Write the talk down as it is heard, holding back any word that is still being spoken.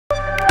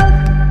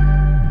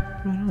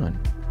Right on.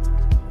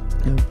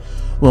 Yeah.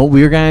 Well,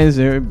 we guys,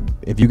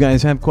 if you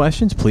guys have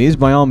questions, please,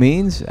 by all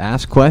means,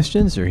 ask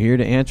questions. They're here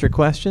to answer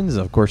questions.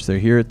 Of course, they're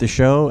here at the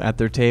show, at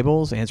their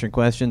tables, answering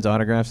questions,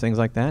 autographs, things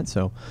like that.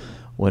 So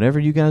whatever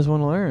you guys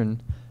want to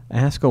learn,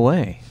 ask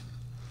away.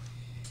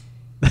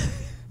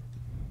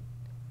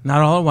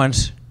 Not all at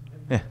once.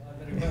 Yeah.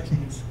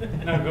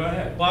 No, go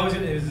ahead. Well,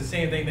 it was the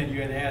same thing that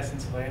you had asked.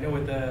 And so I know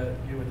with the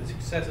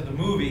success of the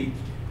movie,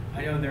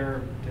 I know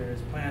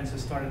there's plans to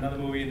start another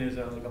movie, and there's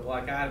like a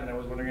Black Adam, and I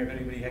was wondering if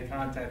anybody had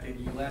contacted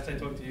you. Last I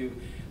talked to you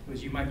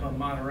was you might go in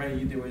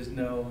Monterey. There was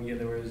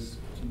there was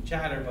some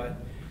chatter, but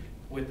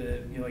with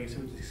the like you said,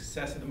 with the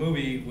success of the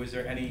movie, was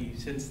there any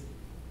since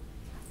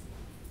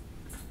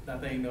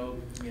nothing? No,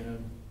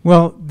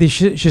 Well, the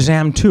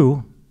Shazam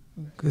 2,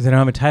 because they don't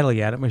have a title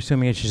yet. I'm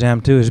assuming it's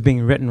Shazam 2 is being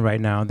written right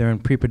now. They're in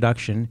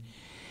pre-production,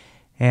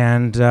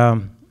 and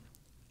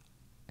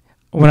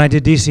when I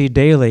did DC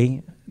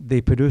Daily,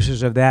 the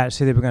producers of that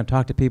said they were going to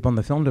talk to people in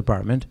the film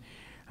department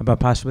about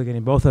possibly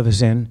getting both of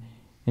us in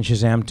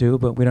Shazam 2,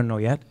 but we don't know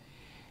yet.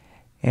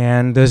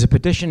 And there's a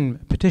petition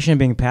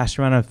being passed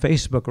around on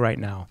Facebook right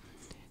now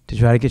to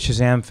try to get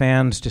Shazam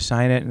fans to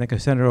sign it, and they can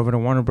send it over to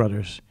Warner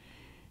Brothers,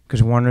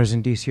 because Warner's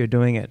in DC are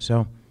doing it.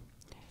 So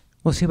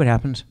we'll see what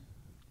happens.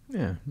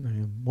 Yeah.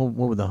 What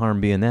would the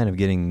harm be in that, of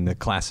getting the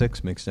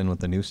classics mixed in with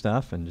the new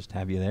stuff and just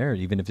have you there,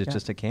 even if it's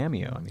just a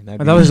cameo? I mean,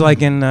 that was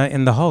like in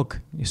the Hulk.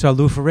 You saw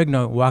Lou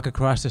Ferrigno walk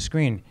across the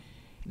screen,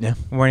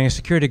 wearing a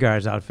security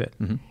guard's outfit,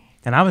 and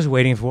I was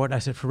waiting for it. I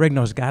said,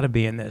 "Ferrigno's got to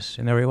be in this,"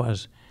 and there he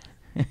was.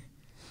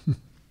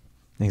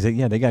 He's like,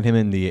 yeah, they got him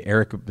in the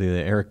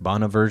Eric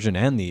Bana version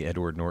and the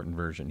Edward Norton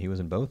version. He was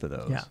in both of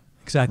those. Yeah,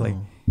 exactly.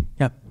 Oh.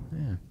 Yep.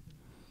 Yeah.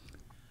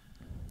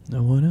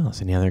 Now what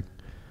else? Any other?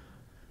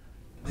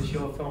 The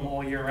show film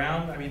all year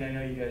round. I mean, I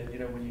know you guys,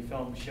 when you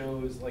film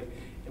shows, like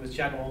it was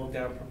shot all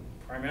down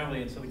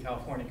primarily in Southern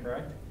California,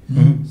 correct?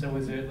 Mm-hmm. So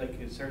was it like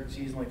a certain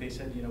season, like they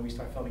said, we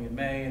start filming in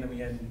May and then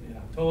we end in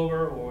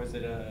October, or was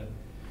it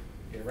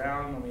year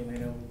round? I mean, I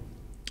know.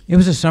 It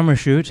was a summer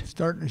shoot.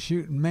 Starting to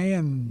shoot in May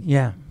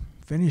and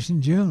finished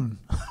in June.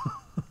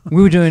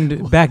 We were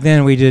doing, back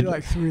then we did,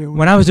 like 3 a week.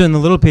 When I was doing The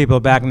Little People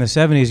back in the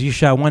 70s, you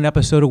shot one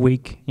episode a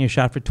week, and you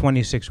shot for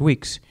 26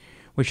 weeks.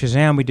 With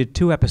Shazam, we did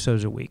 2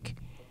 episodes a week.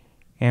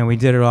 And we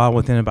did it all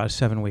within about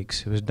 7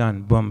 weeks. It was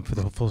done, boom, for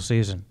the full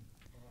season.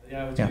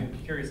 Yeah, I was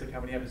curious, like how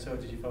many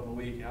episodes did you film a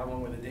week? How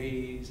long were the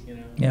days,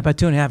 Yeah, about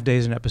 2.5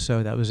 days an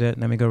episode, that was it.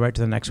 And then we go right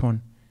to the next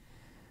one.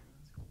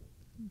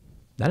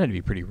 That had to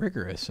be pretty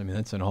rigorous. I mean,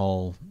 that's an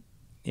whole...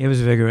 It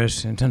was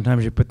vigorous, and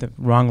sometimes you put the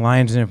wrong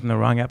lines in from the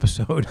wrong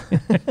episode.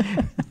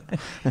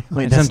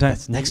 Wait,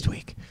 that's next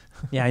week.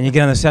 Yeah, and you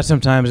get on the set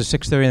sometimes at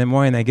 6:30 in the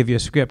morning, they give you a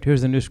script.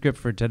 Here's the new script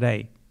for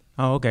today.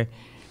 Oh, okay.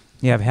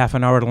 You have half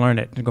an hour to learn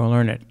it, to go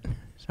learn it.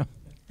 So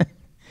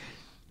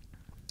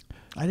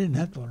I didn't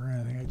have to learn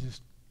anything. I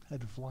just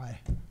had to fly.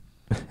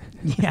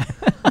 Yeah.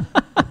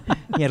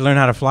 You had to learn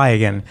how to fly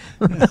again.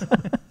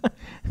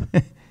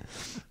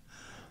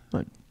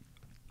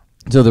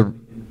 So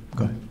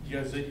go ahead.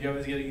 You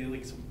always get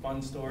like some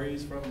fun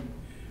stories from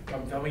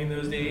filming in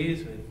those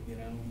days with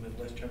with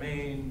Les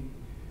Tremaine.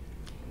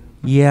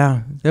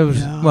 Yeah, there was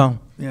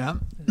Yeah.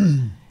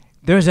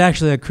 There was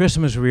actually a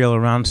Christmas reel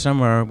around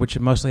somewhere which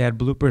mostly had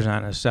bloopers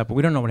on and stuff, but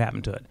we don't know what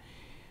happened to it.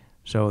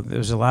 So there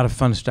was a lot of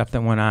fun stuff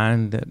that went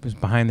on that was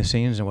behind the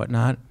scenes and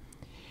whatnot.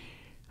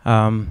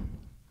 Like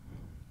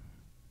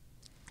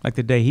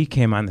the day he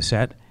came on the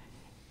set,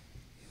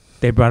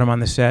 they brought him on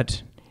the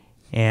set,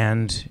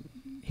 and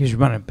he was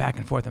running back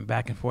and forth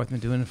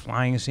and doing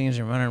flying scenes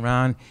and running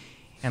around.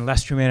 And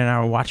Les Tremaine and I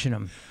were watching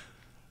him.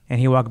 And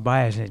he walked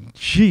by and said,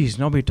 "Geez,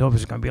 nobody told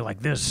us it was going to be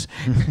like this."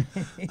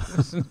 He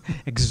was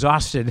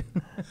exhausted.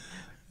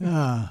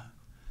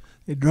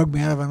 They drug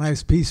me out of a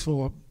nice,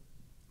 peaceful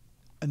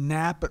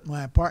nap at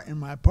in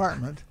my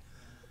apartment.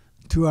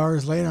 2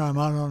 hours later, I'm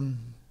out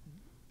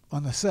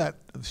on the set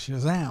of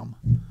Shazam.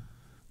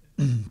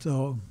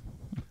 So,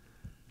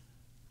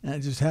 and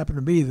it just happened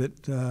to be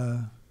that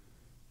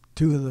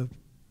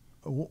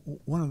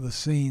one of the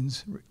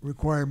scenes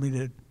required me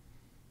to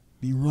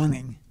be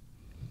running.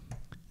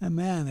 And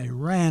man, they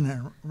ran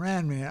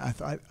me. I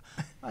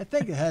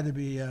think it had to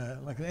be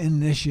like an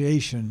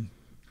initiation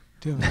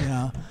to me,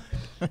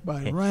 But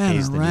I ran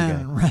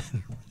and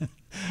ran.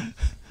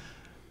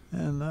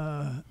 And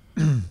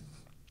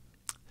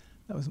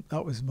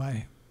that was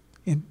my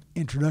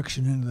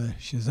introduction into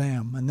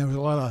Shazam. And there was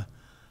a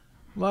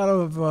lot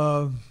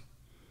of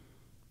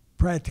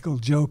practical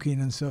joking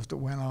and stuff that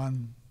went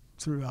on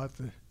throughout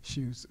the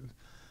shoots.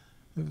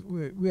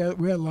 We had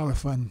a lot of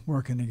fun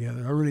working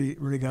together. I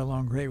really got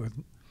along great with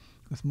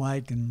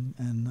Mike and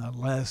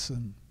Les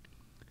and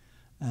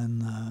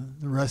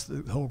the rest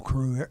of the whole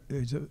crew.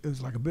 It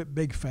was like a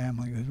big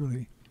family. It was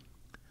really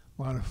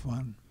a lot of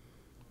fun.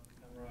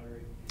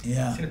 Camaraderie.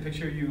 Yeah. I've seen a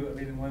picture of you. I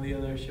mean, one of the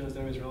other shows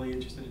that I was really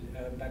interested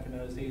in back in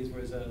those days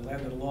was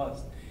Land of the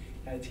Lost.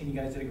 I'd seen you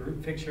guys did a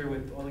group picture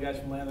with all the guys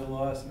from Land of the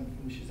Lost and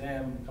from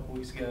Shazam a couple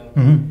weeks ago,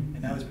 and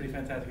that was pretty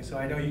fantastic. So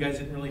I know you guys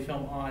didn't really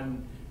film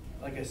on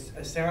like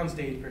a sound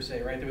stage per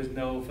se, right? There was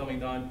no filming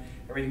done.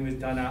 Everything was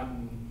done out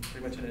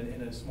pretty much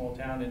in a small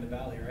town in the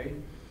valley, right?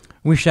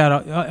 We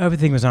shot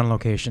everything was on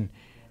location.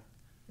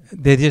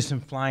 They did some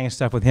flying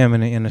stuff with him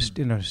in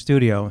a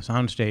studio,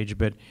 sound stage,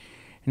 but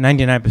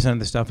 99% of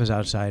the stuff is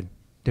outside,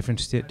 different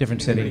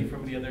city.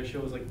 From the other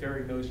shows, like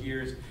during those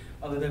years,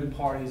 other than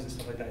parties and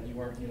stuff like that, you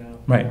weren't,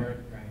 Right. Right.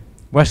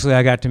 Wesley,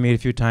 I got to meet a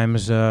few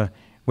times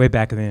way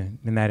back in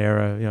that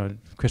era,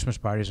 Christmas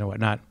parties and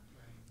whatnot.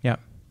 Yeah.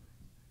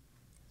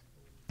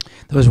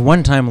 There was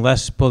one time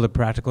Les pulled a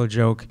practical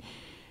joke.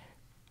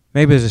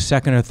 Maybe it was the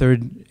second or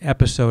third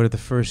episode of the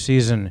first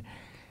season.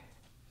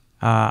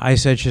 I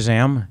said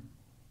Shazam,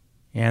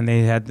 and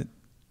they had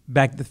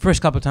the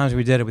first couple of times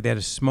we did it, they had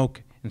a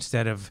smoke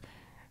instead of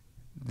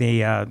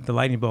the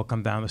lightning bolt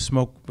come down. The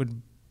smoke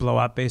would blow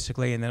up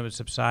basically, and then it would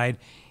subside,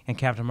 and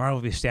Captain Marvel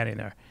would be standing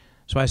there.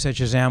 So I said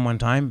Shazam one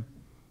time.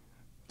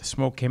 The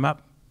smoke came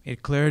up,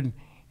 it cleared,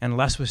 and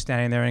Les was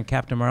standing there in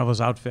Captain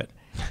Marvel's outfit,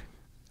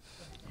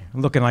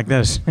 looking like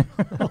this.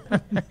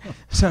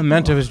 So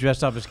Mentor was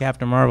dressed up as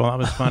Captain Marvel. That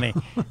was funny.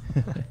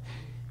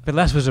 But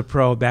Les was a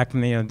pro back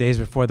in the days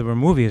before there were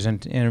movies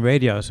and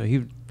radio, so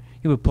he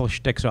would pull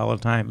shticks all the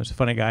time. He was a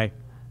funny guy.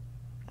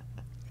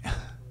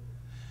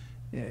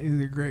 Yeah, he's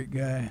a great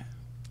guy.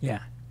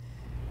 Yeah.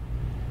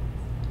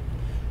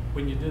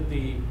 When you did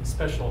the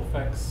special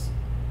effects,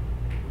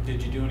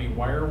 did you do any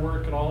wire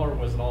work at all, or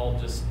was it all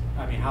just,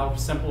 I mean, how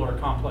simple or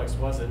complex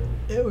was it?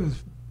 It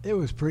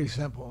was pretty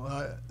simple.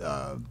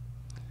 The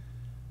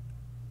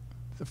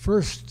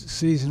first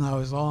season I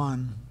was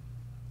on,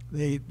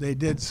 they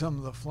did some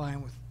of the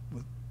flying with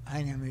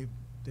hanging me.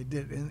 They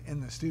did in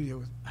the studio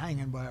with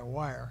hanging by a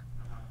wire,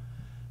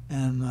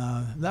 and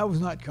that was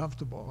not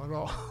comfortable at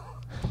all.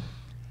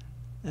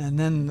 And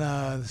then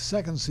the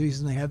second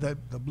season they had the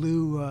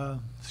blue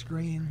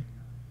screen,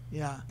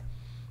 yeah,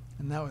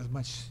 and that was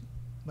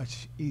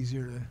much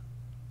easier to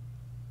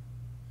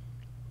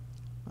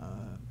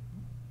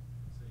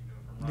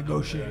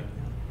negotiate.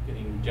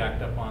 Getting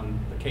jacked up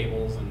on the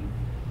cables and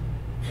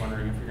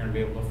wondering if you're going to be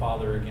able to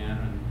father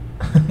again.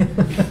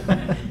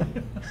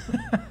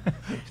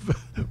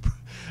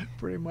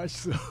 Pretty much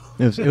so.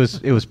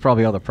 It was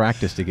probably all the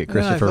practice to get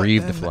Christopher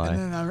Reeve to fly. And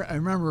then I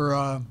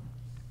remember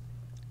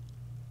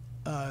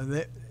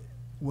that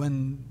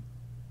when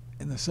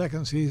in the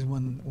second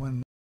season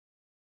when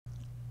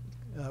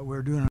we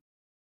were doing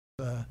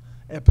an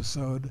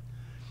episode,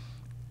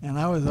 and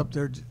I was up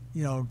there,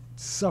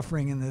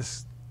 suffering in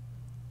this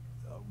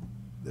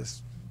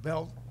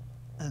belt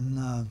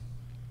and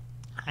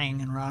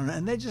hanging around,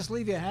 and they just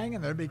leave you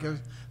hanging there because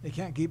they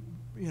can't keep,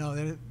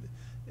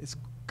 it's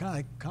kind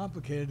of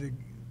complicated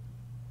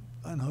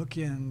to unhook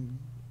you,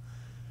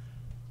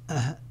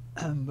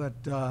 but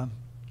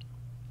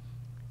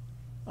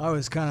I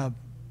was kind of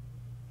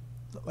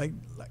like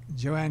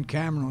Joanne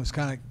Cameron was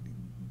kind of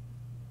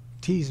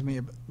teasing me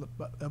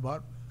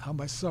about how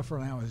much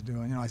suffering I was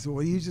doing. I said,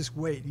 well, you just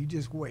wait.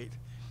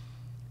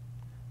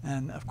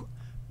 And of course,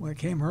 when it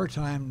came her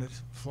time to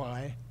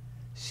fly,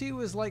 she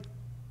was like,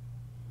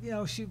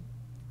 she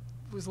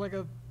was like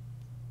a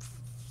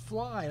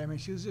fly. I mean,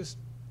 she was just,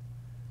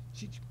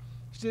 she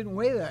didn't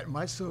weigh that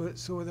much,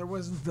 so there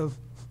wasn't the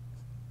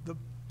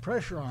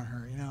pressure on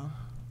her,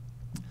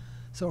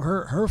 So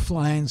her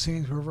flying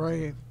scenes were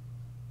very,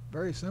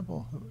 very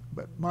simple,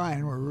 but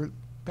mine were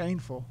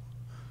painful.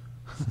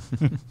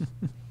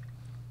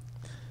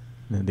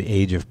 The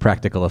age of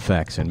practical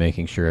effects and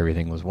making sure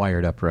everything was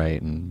wired up right,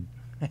 and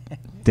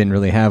didn't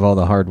really have all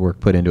the hard work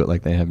put into it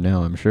like they have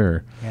now, I'm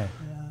sure. Yeah.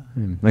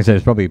 Like I said,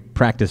 it's probably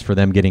practice for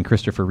them getting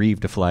Christopher Reeve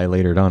to fly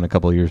later on, a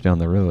couple of years down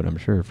the road, I'm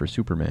sure, for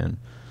Superman.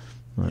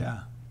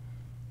 Yeah.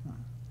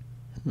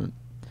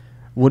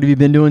 What have you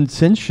been doing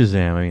since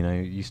Shazam? I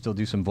mean, you still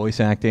do some voice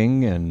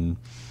acting and...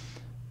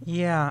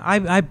 Yeah,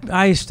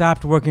 I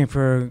stopped working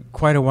for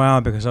quite a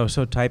while because I was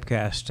so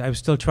typecast. I would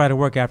still try to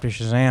work after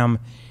Shazam,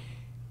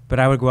 but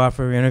I would go out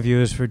for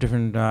interviews for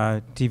different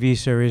TV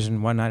series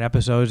and whatnot,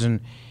 episodes,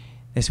 and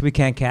they said, we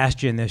can't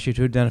cast you in this. You're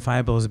too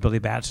identifiable as Billy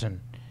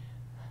Batson.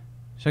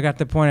 So I got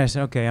to the point, I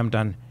said, okay, I'm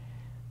done.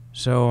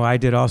 So I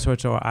did all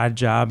sorts of odd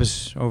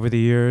jobs over the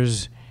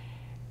years.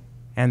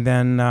 And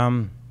then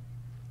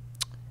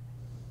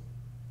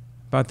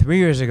about 3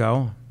 years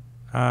ago,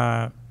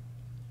 my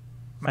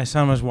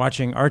son was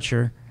watching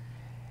Archer,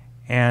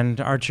 and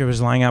Archer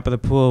was lying out by the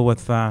pool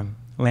with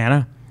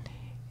Lana,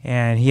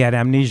 and he had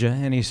amnesia,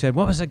 and he said,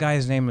 what was the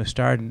guy's name who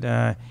starred in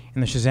the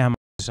Shazam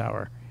office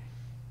hour?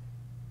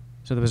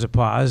 So there was a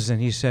pause,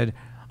 and he said,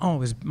 oh, it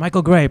was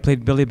Michael Gray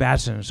played Billy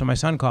Batson. So my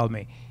son called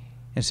me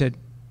and said,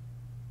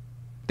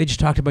 they just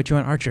talked about you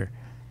on Archer.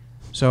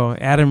 So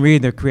Adam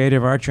Reed, the creator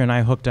of Archer, and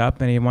I hooked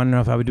up, and he wanted to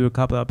know if I would do a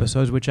couple of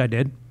episodes, which I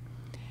did.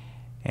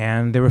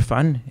 And they were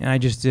fun, and I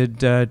just did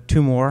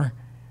 2 more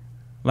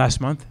last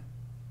month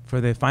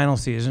for the final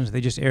seasons.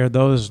 They just aired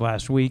those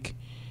last week.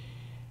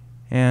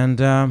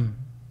 And I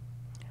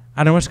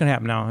don't know what's going to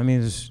happen now. I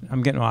mean,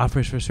 I'm getting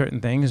offers for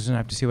certain things, and I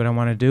have to see what I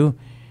want to do.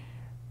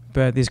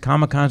 But these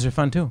Comic-Cons are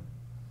fun, too.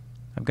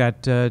 I've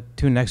got 2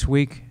 next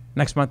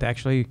month,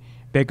 actually,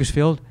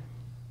 Bakersfield,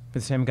 for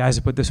the same guys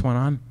that put this one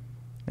on.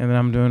 And then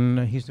I'm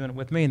doing, he's doing it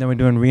with me, and then we're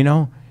doing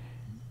Reno,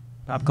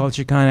 Pop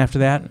Culture Con after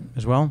that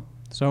as well.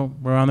 So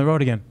we're on the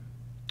road again.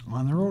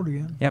 On the road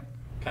again. Yep.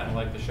 Kind of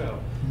like the show.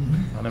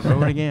 On the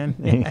road again.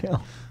 There you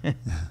go.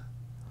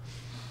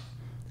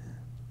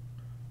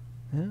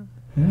 Yeah.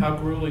 How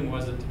grueling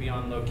was it to be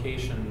on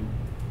location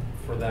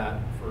for that,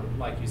 for,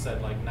 like you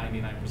said, like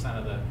 99%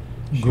 of the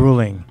shoot?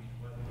 Grueling.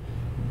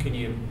 Can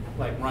you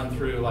like run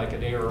through like a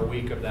day or a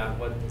week of that?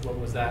 What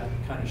was that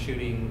kind of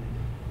shooting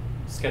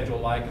schedule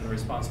like, and the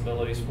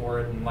responsibilities for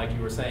it? And like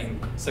you were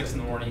saying, 6 in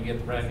the morning you get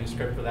the brand new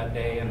script for that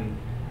day and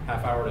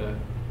half hour to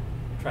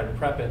try to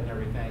prep it and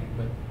everything.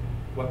 But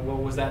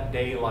what was that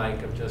day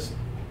like of just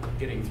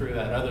getting through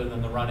that, other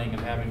than the running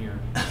and having your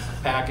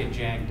package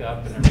yanked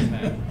up and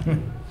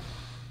everything?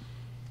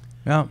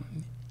 Well,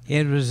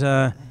 it was,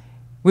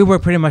 we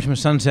worked pretty much from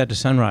sunset to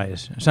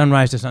sunrise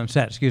to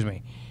sunset, excuse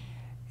me.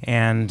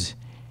 And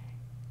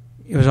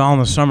it was all in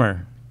the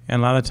summer.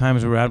 And a lot of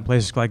times we were out in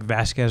places like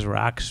Vasquez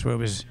Rocks, where it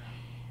was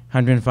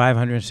 105,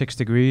 106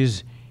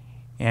 degrees.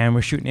 And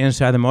we're shooting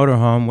inside the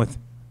motorhome with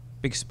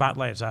big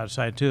spotlights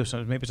outside too.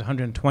 So maybe it's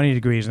 120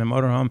 degrees in the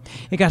motorhome.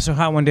 It got so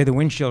hot one day the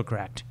windshield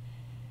cracked.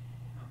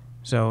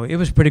 So it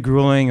was pretty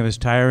grueling. It was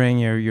tiring.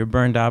 You're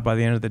burned out by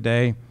the end of the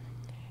day.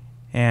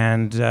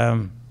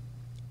 And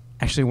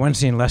actually, one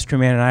scene, Les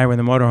Truman and I were in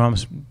the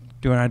motorhomes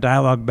doing our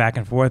dialogue back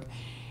and forth,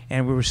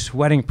 and we were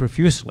sweating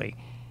profusely.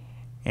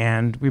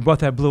 And we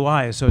both had blue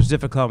eyes, so it's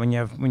difficult when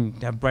you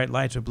have bright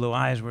lights with blue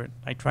eyes. Where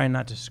I try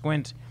not to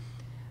squint.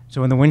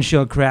 So when the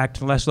windshield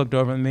cracked, Les looked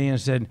over at me and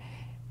said,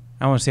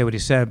 I won't say what he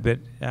said, but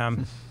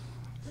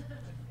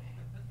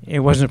it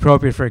wasn't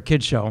appropriate for a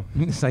kid show.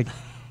 It's like,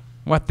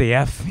 what the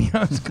F? You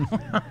know, what's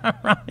going on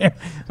around here?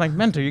 It's like,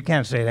 Mentor, you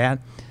can't say that.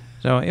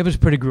 So it was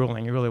pretty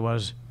grueling. It really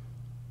was.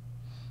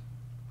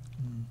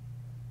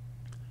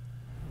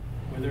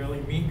 Were there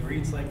like meet and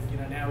greets, like, you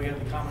know, now we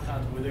have the Comic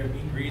Cons, were there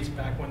meet and greets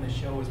back when the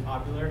show was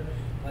popular,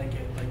 like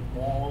at like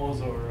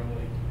malls or like,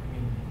 I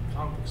mean,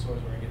 comic book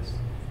stores were, I guess,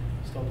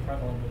 still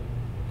prevalent, but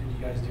did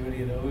you guys do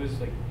any of those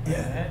like back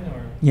then,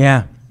 or?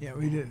 Yeah. Yeah,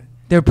 we did.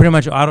 They were pretty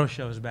much auto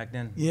shows back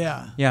then.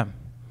 Yeah. Yeah.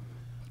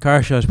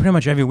 Car shows pretty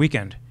much every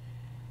weekend.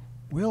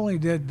 We only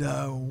did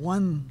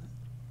one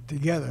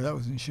together. That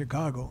was in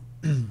Chicago.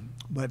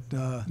 But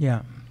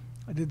Yeah.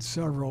 I did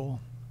several.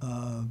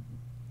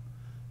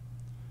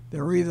 They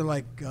were either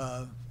like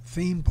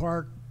theme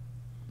park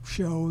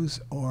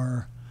shows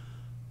or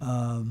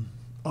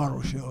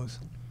auto shows,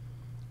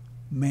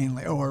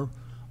 mainly, or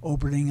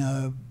opening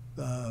a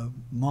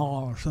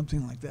mall or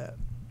something like that.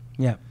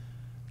 Yeah.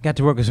 Got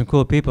to work with some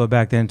cool people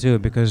back then, too,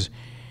 because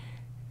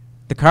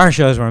the car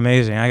shows were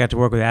amazing. I got to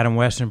work with Adam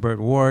West and Burt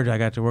Ward. I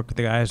got to work with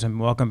the guys in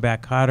Welcome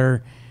Back,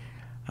 Kotter,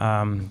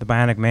 the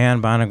Bionic Man,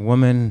 Bionic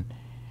Woman,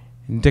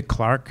 and Dick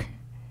Clark.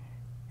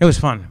 It was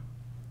fun.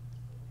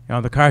 You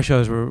know, the car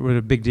shows were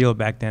a big deal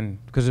back then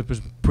because it was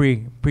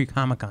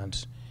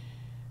pre-Comic-Cons.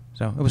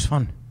 So it was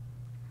fun.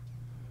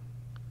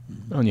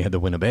 Oh, and you had the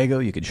Winnebago.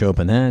 You could show up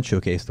in that,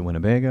 showcase the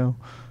Winnebago.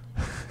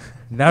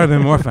 That would have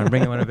been more fun,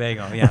 bring the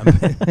Winnebago,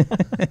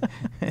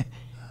 yeah.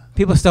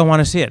 People still want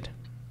to see it.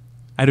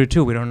 I do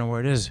too. We don't know where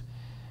it is.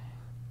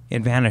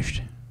 It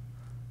vanished.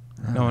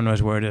 No one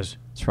knows where it is.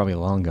 It's probably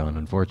long gone,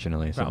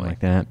 unfortunately, something Probably. like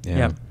that.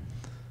 Yeah.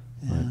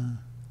 Yeah.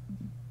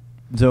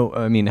 So,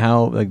 I mean,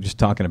 how, like, just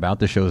talking about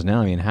the shows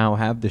now, I mean, how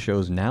have the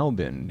shows now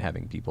been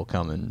having people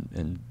come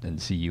and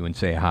see you and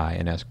say hi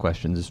and ask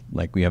questions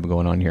like we have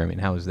going on here? I mean,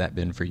 how has that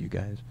been for you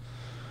guys?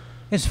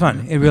 It's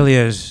fun. It really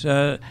is.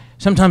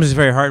 Sometimes it's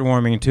very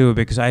heartwarming, too,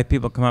 because I have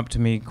people come up to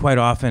me quite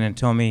often and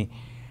tell me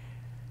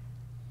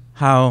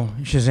how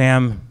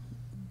Shazam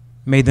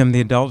made them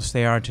the adults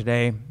they are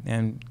today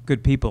and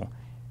good people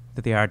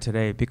that they are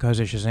today because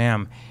of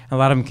Shazam. A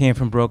lot of them came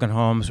from broken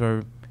homes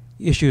or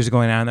issues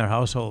going on in their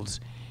households,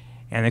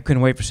 and they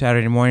couldn't wait for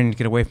Saturday morning to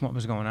get away from what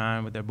was going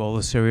on with their bowl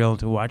of cereal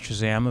to watch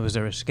Shazam. It was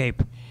their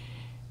escape.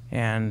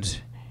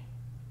 And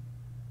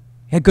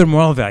had good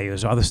moral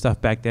values, all the stuff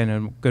back then,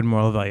 and good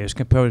moral values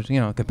compared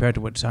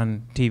to what's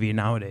on TV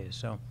nowadays.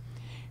 So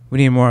we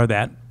need more of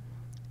that.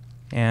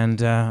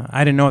 And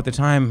I didn't know at the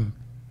time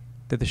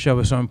that the show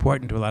was so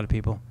important to a lot of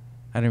people.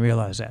 I didn't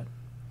realize that.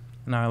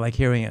 Now I like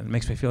hearing it. It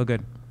makes me feel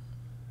good.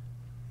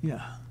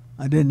 Yeah,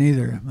 I didn't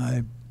either.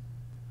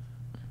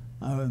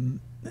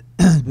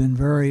 It's been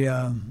very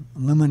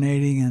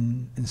illuminating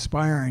and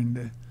inspiring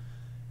to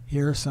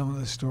hear some of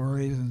the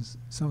stories and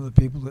some of the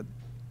people that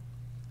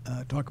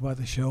talk about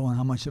the show and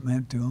how much it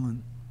meant to them.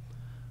 And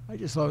I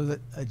just thought it was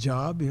a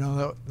job, you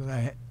know, that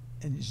I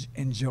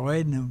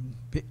enjoyed, and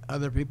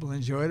other people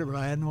enjoyed it, but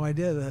I had no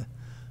idea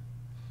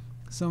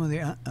some of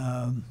the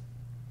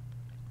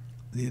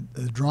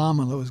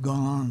drama that was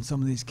going on in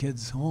some of these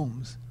kids'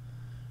 homes.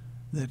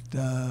 That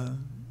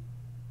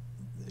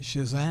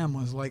Shazam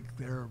was like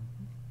their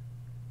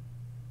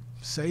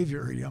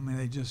savior. I mean,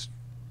 they just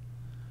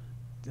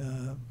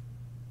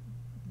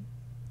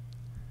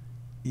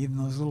even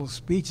those little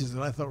speeches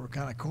that I thought were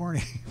kind of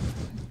corny,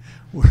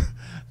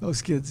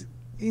 those kids,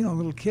 you know,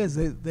 little kids,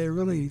 they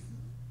really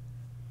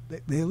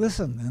they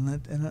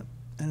listen,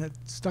 and it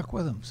stuck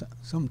with him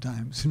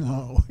sometimes,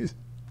 not always.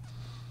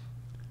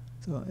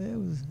 So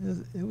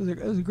it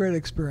was a great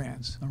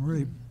experience.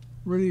 I'm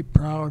really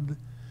proud,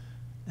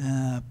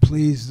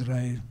 pleased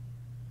that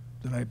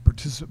I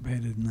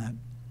participated in that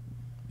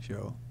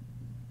show.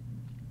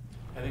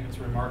 I think it's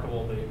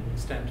remarkable the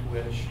extent to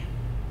which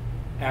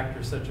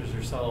actors such as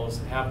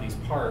yourselves have these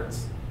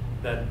parts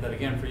that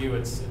again, for you,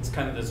 it's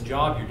kind of this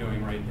job you're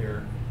doing right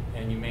there,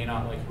 and you may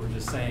not, like you were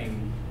just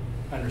saying,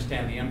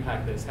 understand the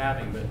impact that it's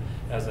having, but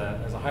as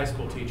a high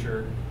school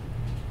teacher,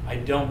 I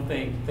don't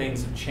think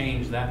things have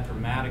changed that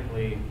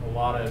dramatically. A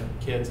lot of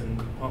kids in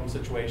home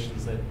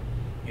situations that,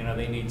 you know,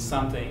 they need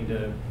something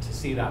to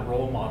see that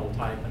role model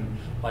type, and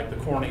like the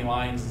corny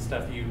lines and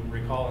stuff you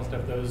recall and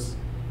stuff,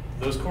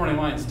 those corny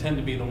lines tend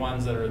to be the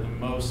ones that are the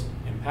most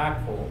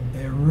impactful.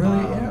 They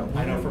really, yeah.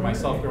 I know for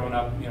myself growing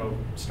up, you know,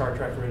 Star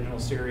Trek original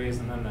series,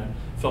 and then the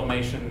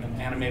Filmation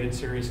animated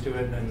series to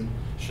it, and then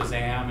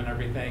Shazam and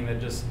everything, that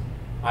just,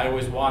 I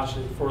always watched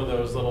it for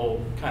those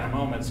little kind of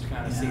moments to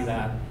kind of see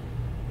that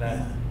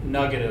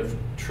nugget of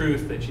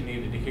truth that you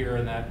needed to hear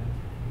in that,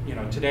 you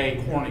know,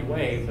 today corny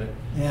way, but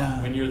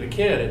when you're the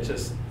kid, it's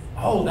just,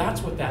 oh,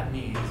 that's what that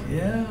means.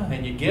 Yeah.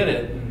 And you get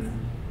it,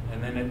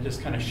 and then it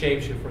just kind of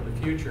shapes you for the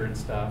future and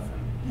stuff.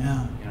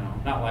 And, you know,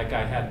 not like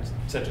I had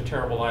such a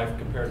terrible life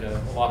compared to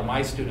a lot of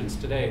my students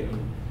today who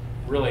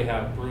really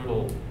have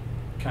brutal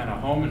kind of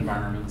home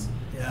environments.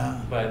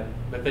 Yeah. But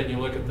then you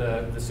look at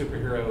the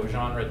superhero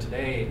genre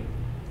today,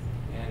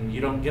 and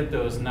you don't get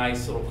those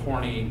nice little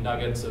corny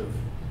nuggets of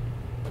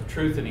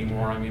truth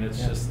anymore. I mean, it's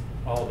just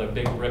all the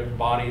big ripped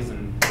bodies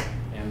and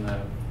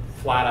the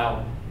flat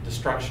out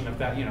destruction of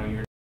that. You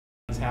know,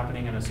 it's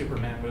happening in a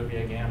Superman movie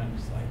again, and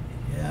it's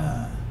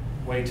like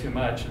way too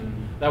much.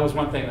 And that was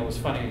one thing that was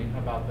funny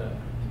about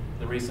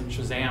the recent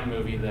Shazam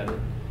movie, that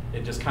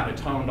it just kind of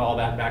toned all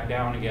that back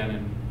down again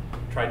and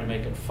tried to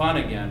make it fun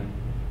again,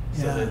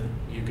 so that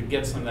you could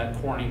get some of that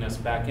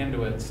corniness back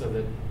into it, so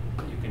that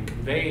you can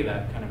convey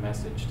that kind of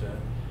message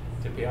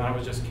to people. I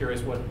was just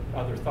curious what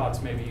other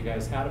thoughts maybe you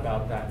guys had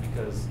about that,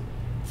 because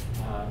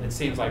it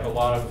seems like a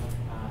lot of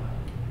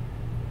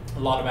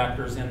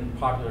actors in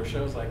popular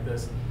shows like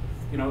this,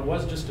 you know, it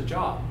was just a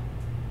job,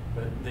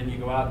 but then you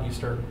go out and you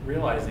start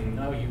realizing,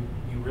 no, you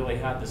really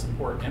had this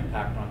important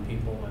impact on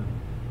people, and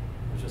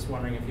I was just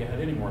wondering if you had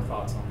any more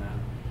thoughts on that.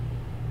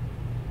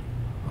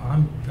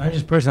 I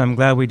just personally, I'm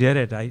glad we did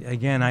it. I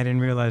didn't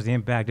realize the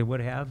impact it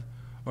would have,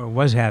 or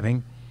was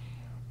having,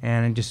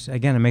 and it just,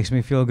 again, it makes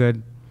me feel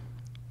good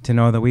to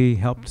know that we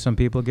helped some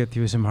people get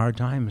through some hard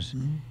times,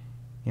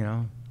 you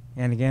know.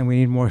 And again, we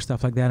need more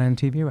stuff like that on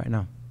TV right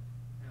now.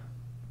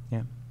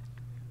 Yeah.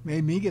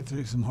 Made me get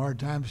through some hard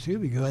times too,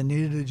 because I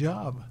needed a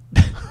job.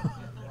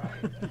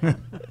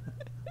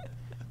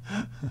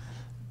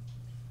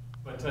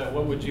 But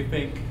what would you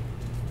think,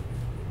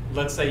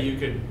 let's say you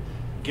could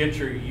get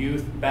your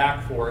youth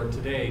back for it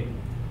today,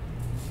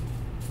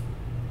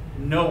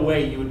 no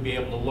way you would be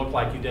able to look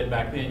like you did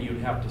back then.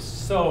 You'd have to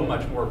so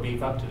much more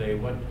beef up today.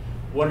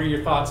 What are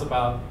your thoughts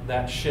about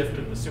that shift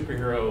in the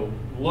superhero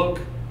look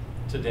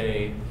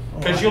today?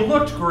 Because you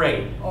looked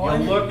great. You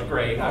looked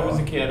great. I was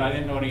a kid. I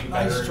didn't know any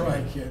better. Nice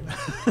try, kid.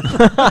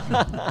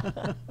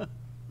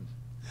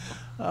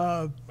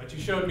 But you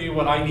showed me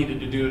what I needed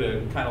to do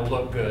to kind of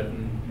look good.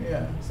 And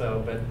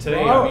so, but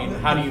today, Well, I mean,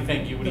 how do you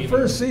think you would The even...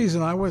 first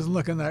season, I wasn't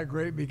looking that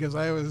great because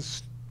I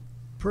was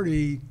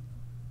pretty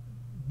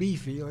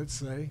beefy, let's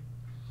say.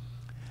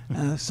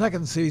 And the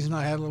second season,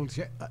 I had a little...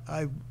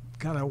 I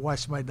kind of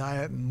watched my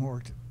diet and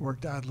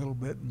worked out a little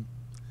bit,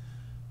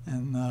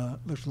 and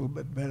looked a little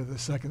bit better the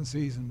second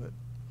season.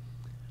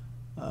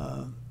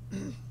 But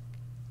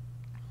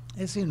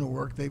it seemed to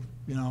work. They,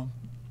 you know,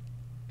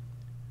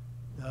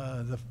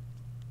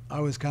 I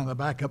was kind of the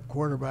backup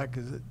quarterback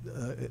because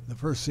the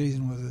first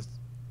season was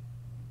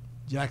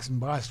Jackson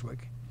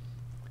Bostwick,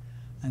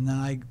 and then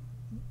I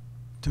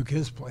took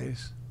his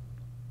place.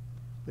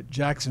 But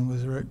Jackson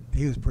was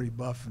pretty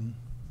buff and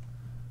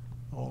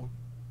all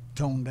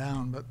toned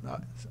down, but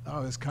I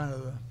was kind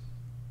of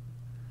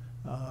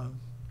the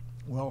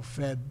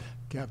well-fed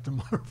Captain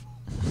Marvel.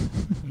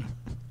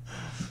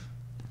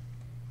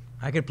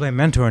 I could play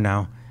mentor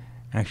now,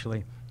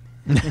 actually.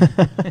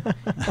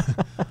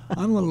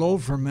 I'm a little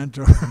old for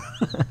mentor.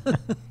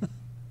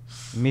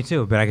 Me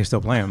too, but I can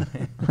still play him.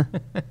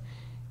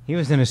 He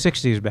was in his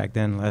 60s back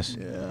then, Les.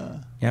 Yeah.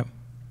 Yep.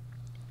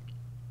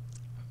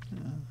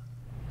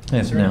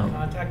 Is there any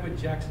contact with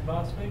Jackson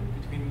Bostwick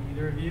between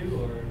either of you,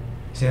 or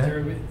is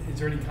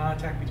there any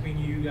contact between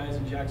you guys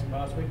and Jackson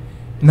Bostwick?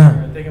 Is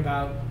there a thing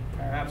about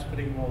perhaps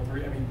putting all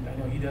three? I mean, I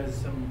know he does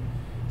some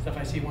stuff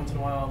I see once in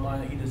a while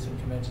online. He does some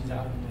conventions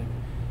out in, like,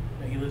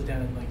 you know, he lives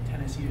down in like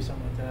Tennessee or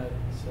something like that.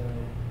 So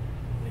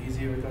is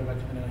he ever thought about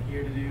coming out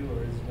here to do,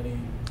 or is there any?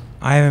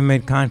 I haven't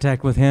made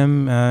contact with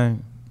him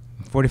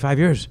 45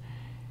 years.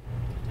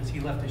 Because he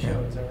left the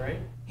show, is that right?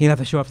 He left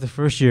the show after the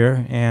first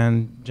year,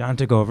 and John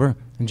took over.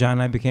 And John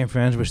and I became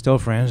friends. We're still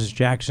friends.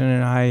 Jackson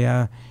and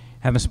I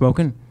haven't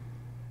spoken.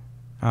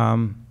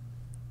 I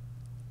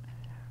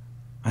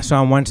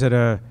saw him once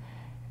at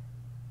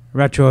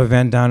retro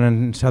event down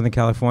in Southern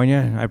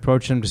California. I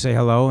approached him to say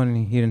hello,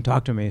 and he didn't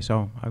talk to me,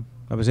 so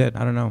that was it.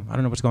 I don't know. I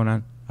don't know what's going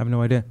on. I have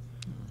no idea.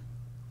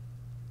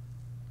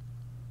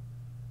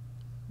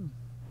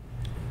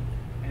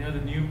 I know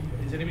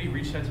has anybody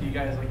reached out to you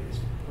guys? Like,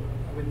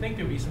 I would think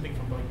there would be something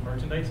from like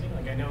merchandising.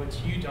 Like, I know it's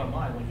huge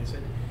online. Like I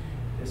said,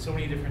 there's so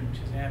many different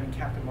Shazam and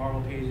Captain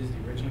Marvel pages.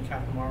 The original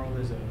Captain Marvel,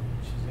 there's a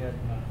Shazam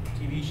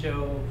TV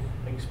show,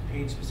 like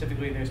page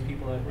specifically. And there's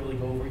people that really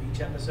go over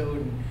each episode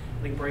and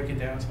like break it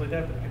down, stuff like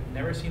that. But I've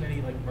never seen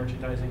any like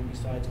merchandising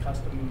besides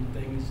custom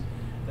things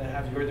that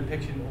have your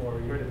depiction or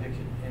your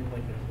depiction in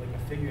like a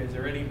figure. Has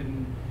there any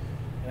been?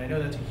 And I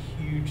know that's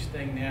a huge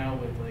thing now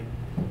with like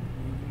you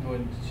can go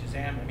in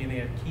Shazam. I mean, they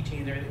have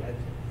keychains and everything.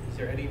 Is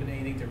there even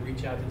anything to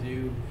reach out to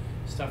do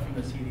stuff from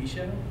the TV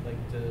show, like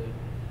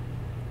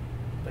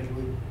it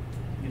would,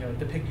 you know,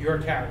 depict your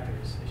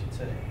characters, I should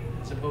say,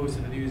 as opposed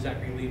to the new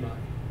Zachary Levi?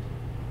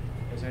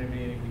 Is there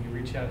anybody we can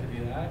reach out to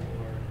do that,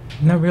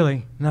 or? Not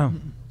really. No.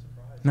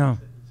 No.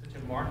 It's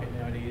such a market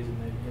nowadays,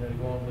 and you know, to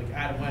go on like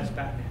Adam West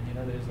Batman. You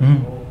know, there's like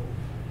a whole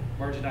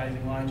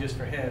merchandising line just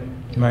for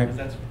him. You know, Right. because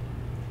that's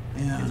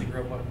kids that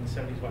grew up in the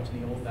 '70s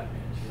watching the old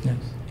Batman shows.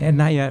 Yeah. And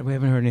not yet. We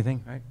haven't heard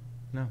anything, right?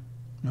 No.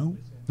 No.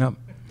 No.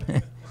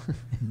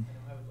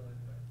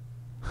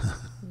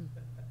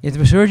 Yeah, the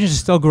resurgence is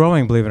still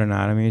growing, believe it or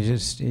not. I mean,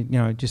 just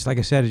like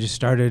I said, it just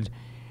started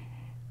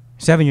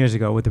 7 years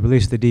ago with the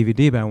release of the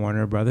DVD by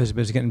Warner Brothers, but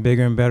it's getting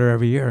bigger and better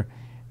every year.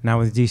 Now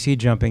with DC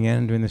jumping in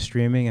and doing the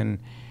streaming, and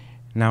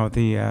now with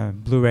the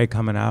Blu-ray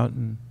coming out,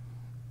 and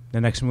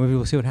the next movie,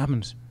 we'll see what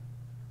happens.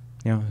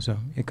 You know, so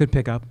it could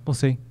pick up. We'll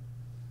see.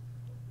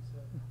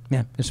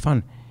 Yeah, it's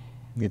fun.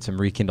 Get some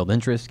rekindled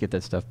interest, get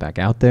that stuff back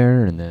out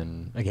there, and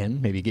then,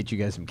 again, maybe get you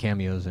guys some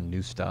cameos and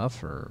new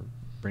stuff, or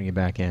bring it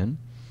back in.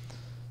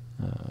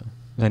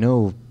 I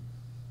know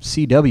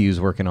CW's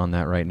working on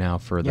that right now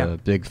for the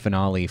big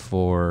finale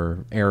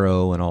for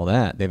Arrow and all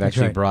that. They've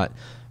actually brought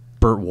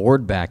Burt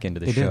Ward back into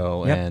the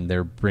show, and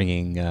they're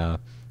bringing,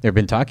 they've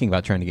been talking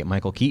about trying to get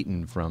Michael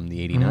Keaton from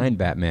the '89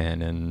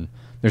 Batman, and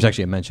there's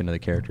actually a mention of the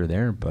character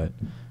there, but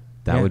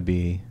that would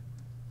be...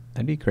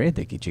 That'd be great.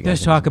 They get you guys.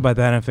 There's talk about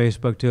that on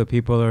Facebook too.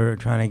 People are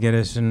trying to get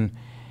us, and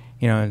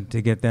you know,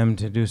 to get them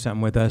to do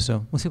something with us.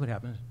 So we'll see what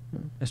happens.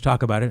 Let's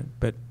talk about it.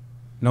 But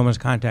no one's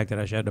contacted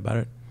us yet about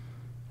it.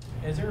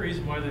 Is there a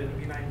reason why I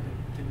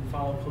didn't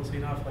follow closely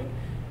enough? Like,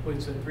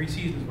 what's 3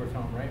 seasons were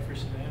filmed, right, for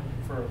Shazam?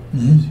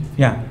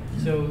 Yeah.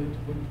 So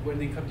when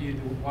they come to you,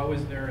 why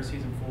was there a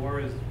season 4?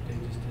 Is they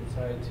just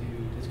decided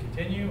to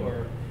discontinue,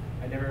 or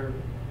I never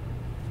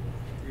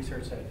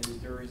researched that? Is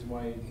there a reason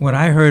why? What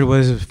I heard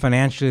was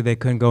financially they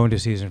couldn't go into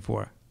season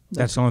 4.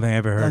 That's the only thing I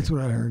ever heard. That's what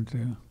I heard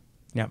too.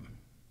 Yep.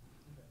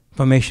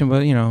 Filmation,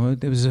 but you know,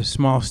 it was a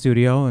small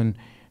studio and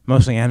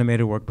mostly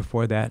animated work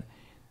before that.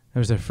 It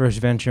was their first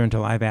venture into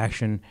live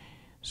action.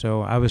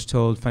 So I was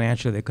told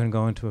financially they couldn't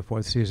go into a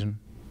 4th season.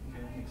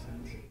 Okay, that makes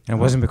sense. And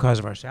it wasn't because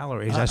of our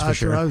salaries, that's for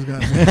sure. That's what I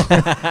was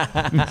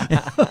going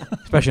to say.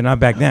 Especially not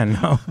back then,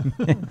 no.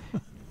 Yeah, it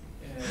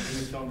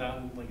was filmed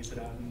out, like you said,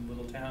 out in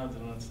little towns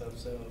and all that stuff.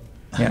 So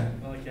Yeah.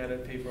 not like you had to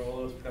pay for all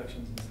those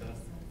productions and stuff.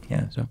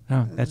 Yeah, so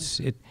no, that's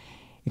it.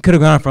 It could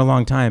have gone on for a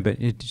long time,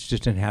 but it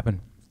just didn't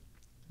happen.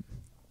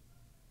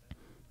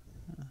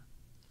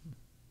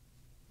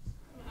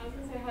 I was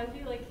gonna say, how did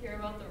you like hear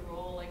about the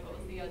role? Like, what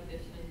was the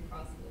audition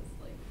process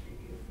like for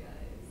you guys?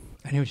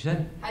 I knew what you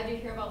said. How did you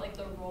hear about like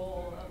the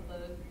role of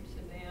the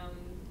Shazam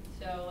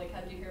show? Like,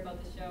 how did you hear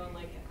about the show, and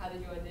like, how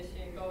did you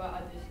go about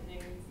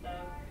auditioning and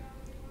stuff?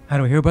 How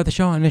do we hear about the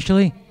show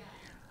initially?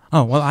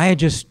 Oh, well, I had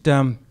just,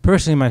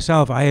 personally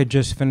myself, I had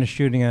just finished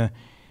shooting a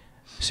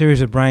series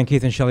of Brian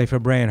Keith and Shelley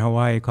Fabre in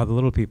Hawaii called The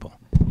Little People.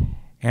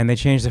 And they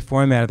changed the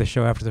format of the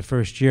show after the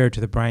first year to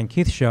the Brian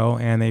Keith show,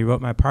 and they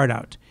wrote my part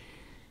out.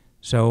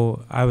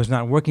 So I was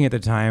not working at the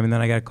time, and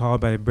then I got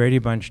called by the Brady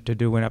Bunch to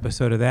do an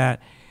episode of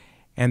that.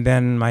 And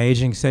then my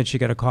agent said she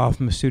got a call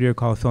from a studio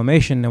called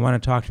Filmation. They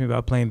want to talk to me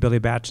about playing Billy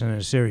Batson in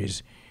a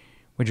series.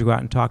 Would you go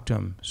out and talk to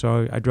him?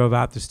 So I drove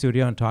out to the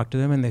studio and talked to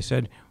them, and they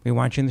said, we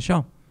want you in the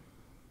show.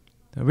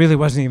 It really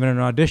wasn't even an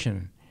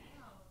audition.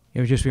 It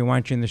was just, we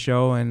want you in the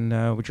show,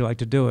 and would you like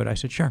to do it? I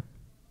said, sure.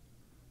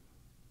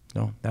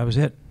 So that was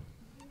it.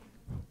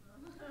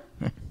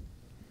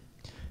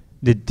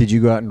 Did you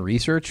go out and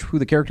research who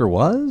the character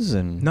was?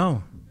 And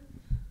No.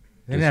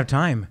 They didn't have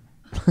time.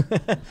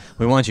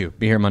 we want you.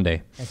 Be here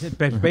Monday. That's it.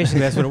 Basically,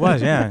 that's what it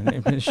was,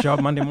 yeah. Show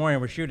up Monday morning,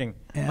 we're shooting.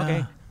 Yeah.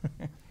 Okay.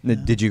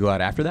 Did you go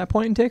out after that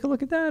point and take a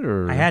look at that?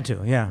 Or I had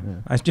to, yeah.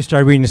 I just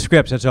started reading the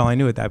scripts. That's all I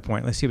knew at that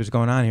point. Let's see what's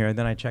going on here. And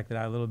then I checked it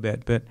out a little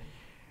bit. But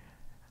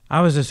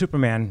I was a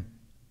Superman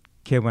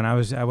kid when I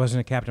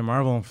wasn't a Captain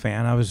Marvel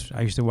fan. I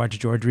used to watch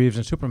George Reeves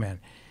and Superman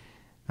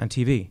on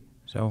TV.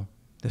 So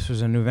this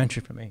was a new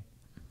venture for me,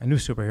 a new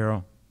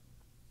superhero.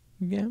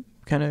 Yeah,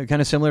 kind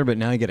of similar, but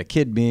now you get a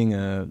kid being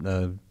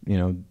the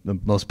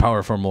most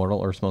powerful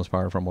mortal, Earth's most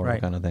powerful mortal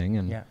kind of thing.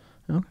 And Yeah.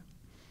 Okay.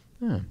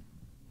 Yeah.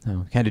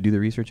 So had to do the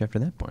research after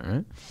that point,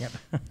 right? Yep.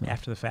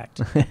 After the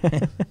fact.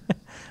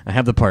 I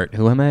have the part.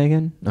 Who am I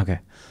again? Okay.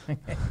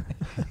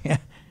 Yeah.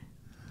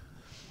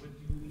 Would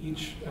you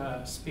each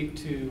speak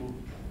to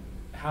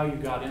how you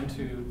got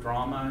into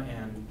drama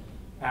and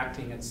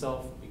acting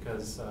itself,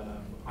 because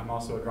I'm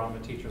also a drama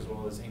teacher as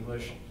well as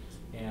English,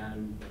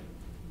 and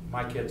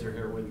my kids are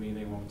here with me.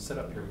 They won't sit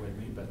up here with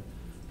me, but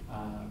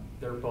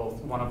they're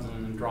both, one of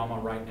them in drama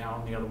right now,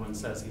 and the other one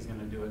says he's going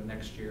to do it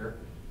next year.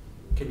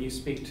 Can you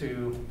speak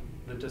to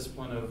the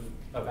discipline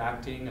of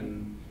acting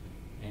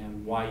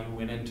and why you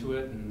went into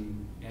it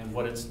and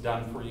what it's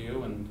done for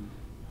you and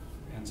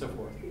so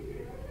forth?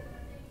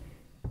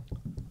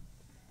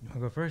 I'll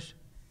go first.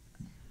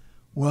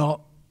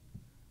 Well,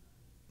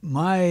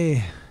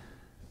 my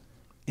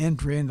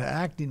entry into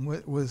acting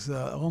was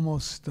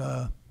almost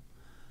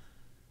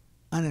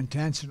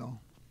unintentional.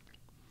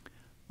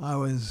 I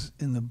was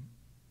in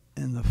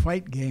the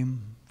fight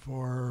game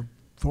for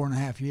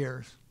 4.5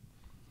 years,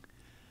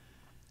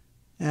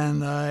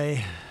 and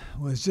I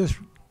was just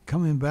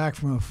coming back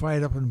from a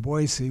fight up in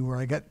Boise where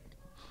I got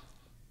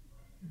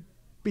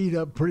beat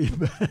up pretty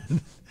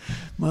bad.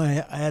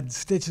 I had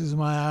stitches in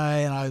my eye,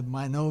 and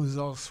my nose was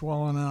all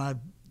swollen, and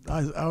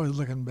I was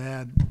looking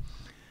bad.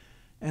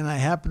 And I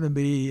happened to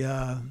be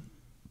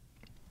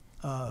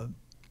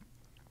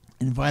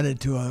invited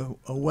to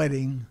a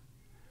wedding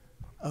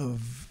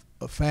of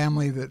a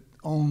family that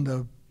owned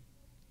a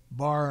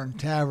bar and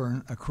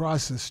tavern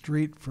across the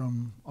street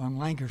on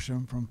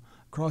Lancashire,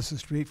 across the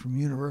street from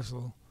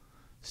Universal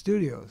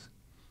Studios.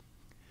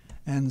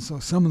 And so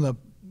some of the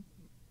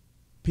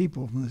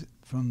people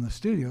from the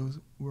studios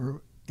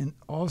were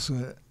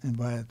also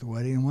invited at the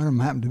wedding, and one of them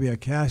happened to be a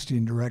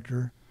casting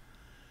director,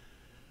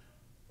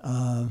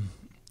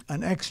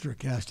 an extra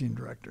casting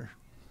director.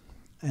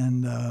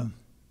 And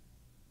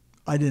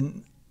I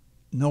didn't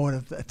know it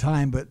at the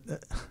time, but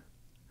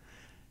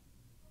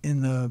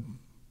in the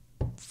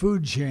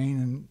food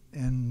chain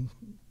and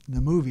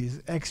the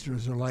movies,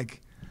 extras are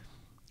like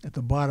at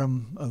the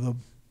bottom of the.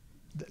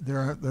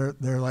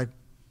 They're like,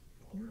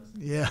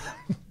 yeah.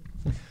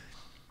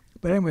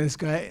 But anyway, this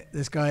guy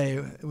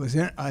I was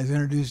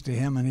introduced to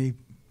him, and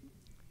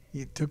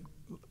he took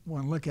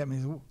one look at me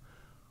and said,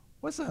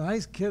 "What's a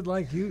nice kid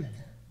like you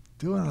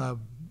doing a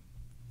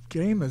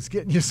game that's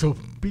getting you so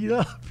beat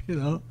up, you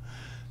know?"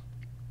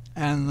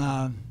 And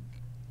my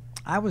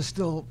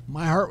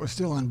heart was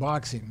still in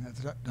boxing at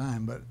that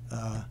time. But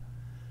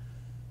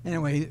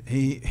anyway,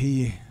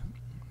 he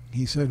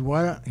said,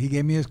 "Why don't?" He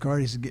gave me his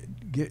card. He said,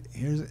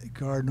 "Here's a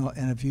card,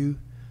 and if you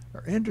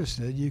are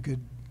interested, you could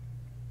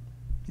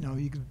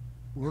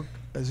work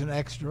as an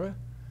extra,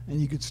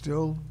 and you could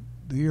still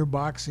do your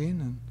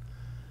boxing." And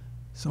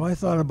so I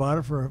thought about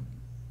it for a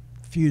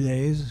few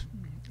days,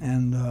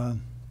 and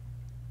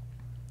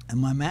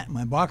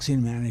my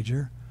boxing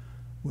manager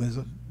is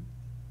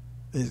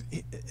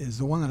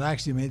the one that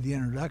actually made the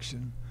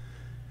introduction,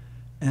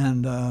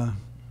 and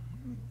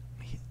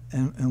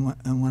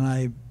when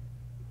I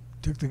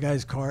took the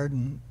guy's card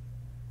and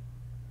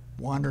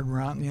wandered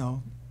around,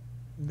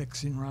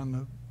 mixing around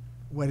the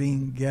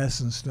wedding guests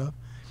and stuff,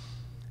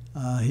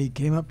 he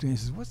came up to me and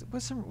says,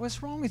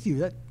 "What's wrong with you?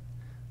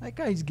 That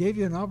guy gave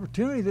you an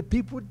opportunity that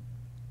people would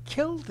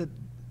kill to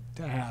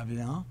have, you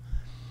know."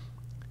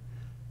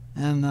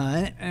 And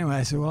anyway,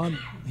 I said, "Well,"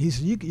 he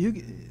said, "You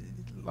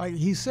like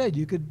he said,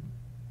 you could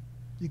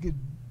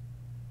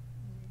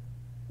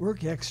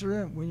work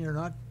extra when you're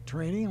not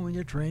training, and when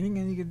you're training,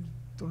 and you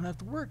don't have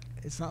to work.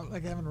 It's not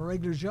like having a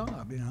regular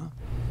job, you know."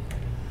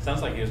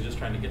 Sounds like he was just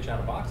trying to get you out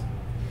of boxing.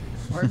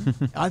 Pardon?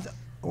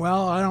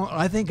 Well,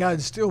 I think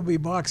I'd still be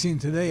boxing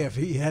today if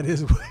he had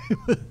his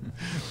way.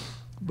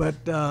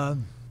 But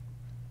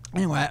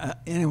anyway,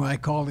 I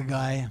called the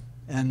guy,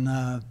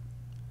 and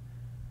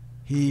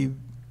he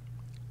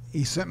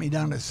sent me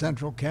down to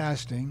Central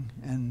Casting,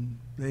 and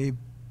they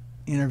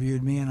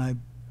interviewed me, and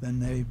then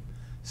they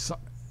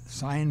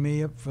signed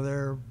me up for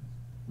their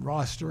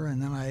roster,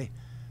 and then I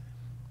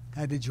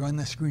had to join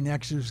the Screen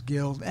Actors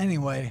Guild.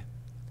 Anyway,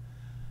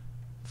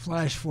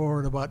 flash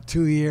forward about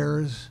 2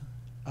 years,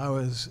 I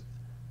was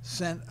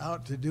sent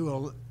out to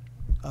do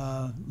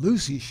a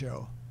Lucy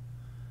show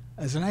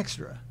as an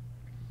extra,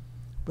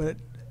 but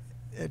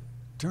it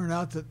turned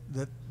out that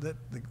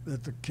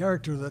the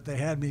character that they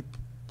had me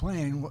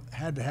playing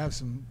had to have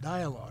some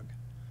dialogue.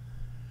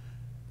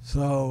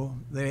 So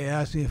they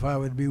asked me if I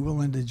would be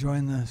willing to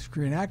join the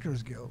Screen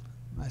Actors Guild.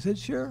 I said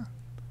sure.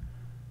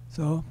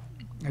 So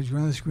I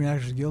joined the Screen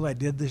Actors Guild. I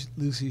did this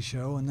Lucy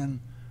show, and then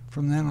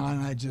from then on,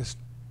 I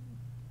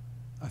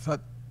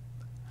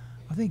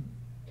think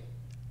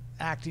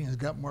acting has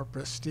got more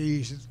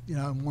prestige,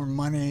 more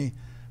money.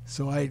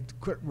 So I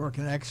quit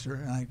working extra,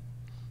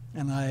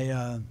 and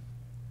I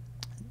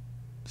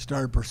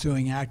started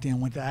pursuing acting. I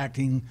went to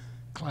acting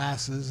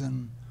classes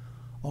and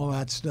all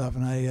that stuff,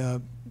 and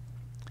I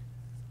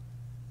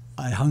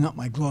hung up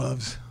my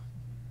gloves,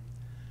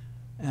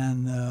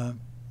 and I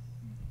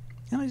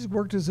just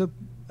worked as a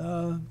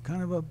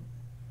kind of a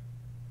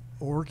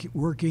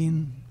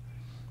working,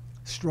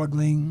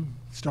 struggling,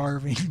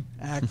 starving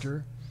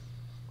actor.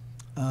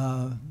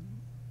 And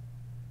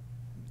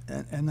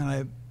then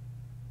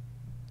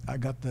I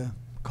got the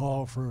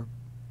call for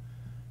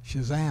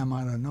Shazam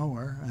out of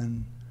nowhere,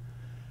 and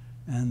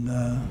And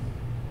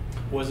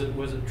Was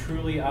it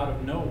truly out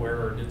of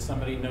nowhere, or did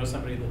somebody know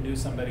somebody that knew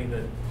somebody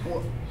that?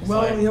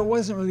 well, it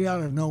wasn't really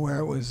out of nowhere.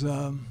 It was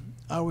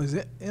I was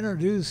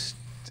introduced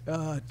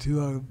to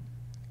a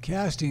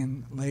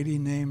casting lady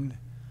named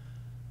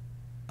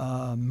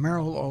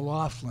Meryl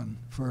O'Laughlin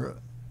for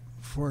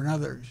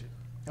another.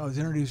 I was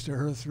introduced to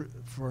her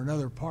for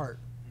another part,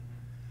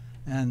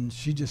 and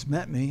she just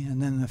met me.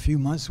 And then a few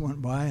months went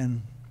by,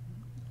 and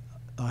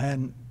I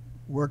hadn't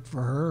worked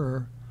for her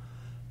or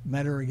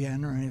met her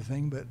again or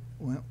anything. But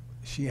when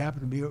she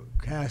happened to be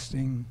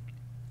casting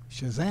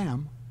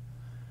Shazam,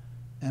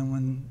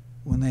 and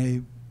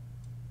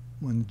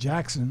when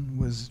Jackson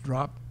was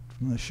dropped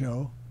from the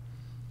show,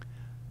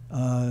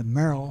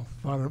 Meryl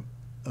thought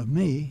of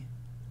me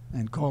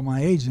and called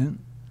my agent,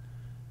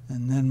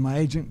 and then my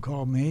agent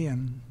called me,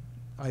 and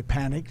I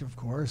panicked, of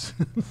course.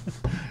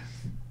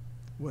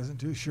 Wasn't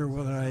too sure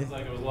whether I... Sounds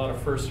like it was a lot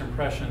of first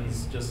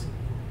impressions, just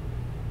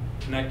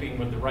connecting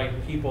with the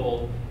right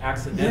people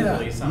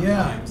accidentally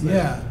sometimes.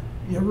 Yeah,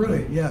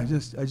 really, yeah.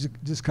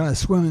 Just kind of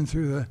swimming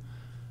through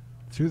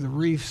the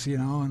reefs, you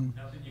know, and...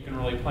 Nothing you can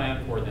really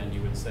plan for then,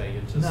 you would say.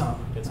 It's just,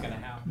 it's going to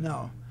happen.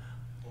 No.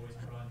 Always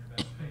put on your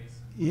best face.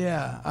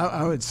 Yeah,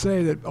 I would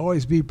say that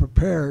always be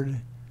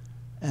prepared,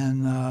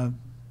 and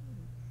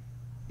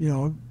you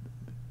know,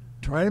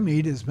 try to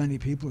meet as many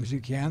people as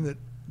you can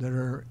that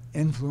are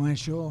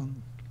influential,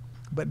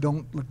 but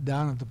don't look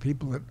down at the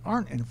people that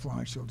aren't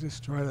influential.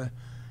 Just try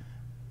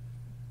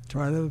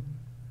to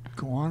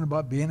go on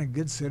about being a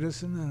good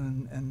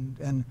citizen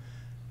and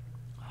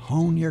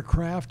hone your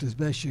craft as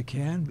best you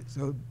can.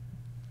 So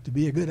to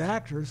be a good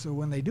actor, so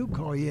when they do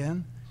call you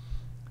in,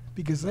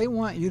 because they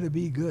want you to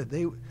be good.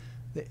 They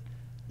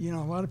you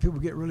know, a lot of people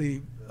get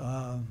really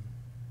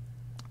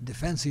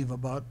defensive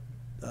about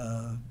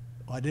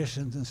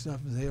auditions and stuff,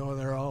 and say, "Oh,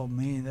 they're all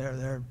mean.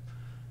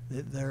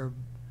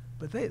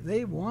 But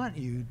they want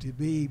you to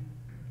be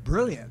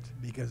brilliant,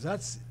 because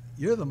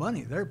you're the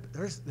money.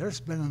 They're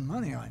spending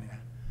money on you.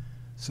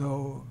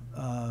 So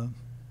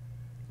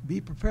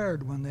be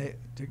prepared on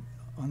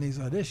these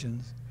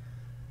auditions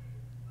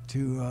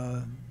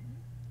to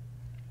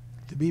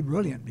be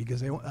brilliant,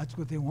 because that's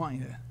what they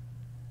want you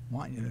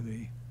to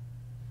be.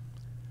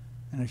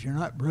 And if you're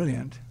not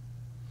brilliant,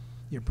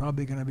 you're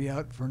probably going to be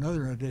out for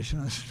another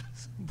audition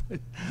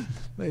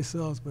someplace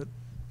else. But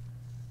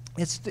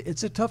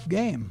it's a tough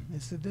game.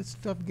 It's a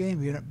tough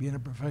game being a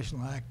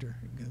professional actor,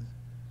 because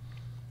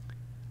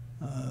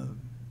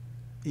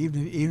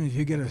even if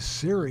you get a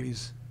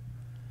series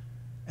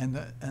and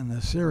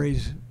the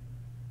series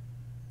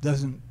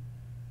doesn't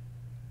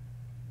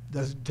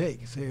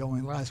take, say,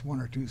 only lasts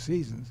 1 or 2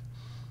 seasons,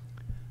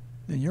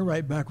 then you're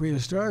right back where you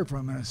started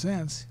from, in a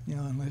sense, you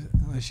know,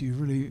 unless you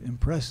really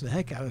impress the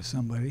heck out of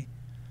somebody.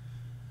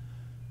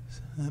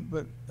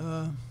 But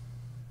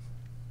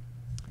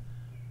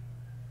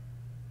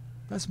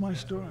that's my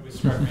story. It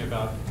struck me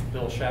about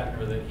Bill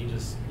Shatner that he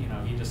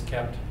just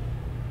kept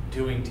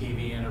doing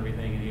TV and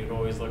everything, and he'd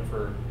always look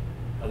for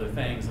other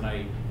things.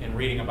 And in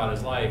reading about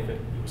his life, it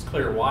was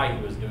clear why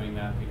he was doing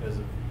that, because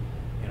of,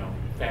 you know,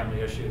 family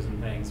issues and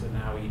things. But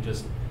now he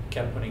just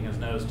kept putting his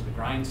nose to the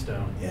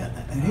grindstone. Yeah,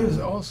 and he was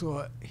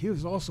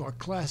also a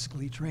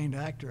classically trained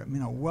actor. I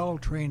mean, a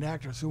well-trained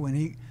actor. So when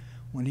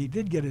he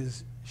did get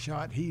his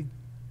shot, he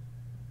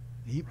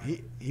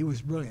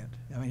was brilliant.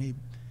 I mean,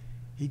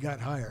 he got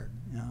hired,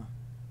 you know.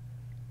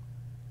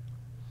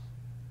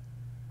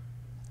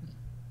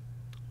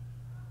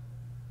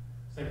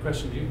 Same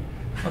question to you.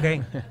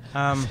 Okay.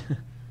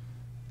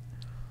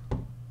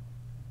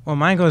 Well,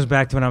 mine goes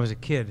back to when I was a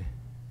kid,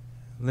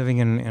 living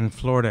in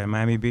Florida, in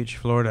Miami Beach,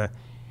 Florida.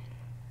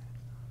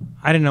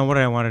 I didn't know what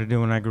I wanted to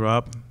do when I grew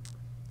up.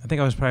 I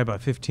think I was probably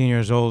about 15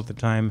 years old at the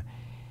time.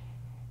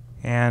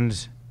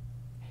 And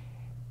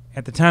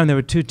at the time, there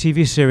were 2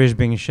 TV series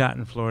being shot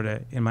in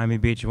Florida, in Miami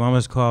Beach. One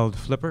was called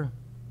Flipper,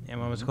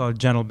 and one was called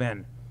Gentle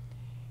Ben.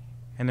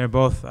 And they're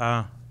both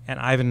an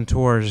Ivan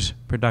Torres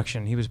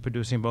production. He was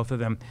producing both of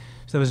them.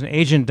 So there was an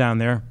agent down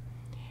there,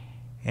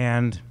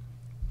 and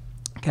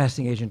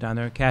casting agent down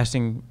there,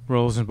 casting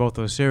roles in both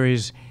those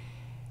series.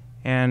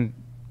 And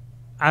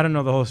I don't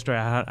know the whole story.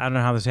 I don't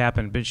know how this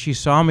happened, but she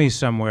saw me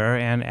somewhere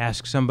and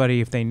asked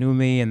somebody if they knew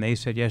me, and they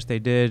said yes, they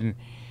did. And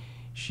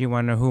she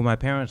wanted to know who my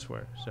parents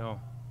were. So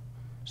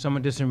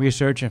someone did some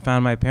research and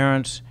found my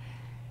parents,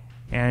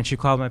 and she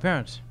called my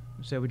parents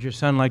and said, "Would your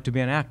son like to be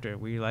an actor?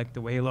 We like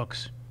the way he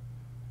looks."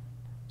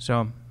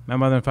 So my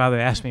mother and father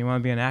asked me, "You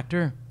want to be an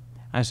actor?"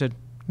 I said,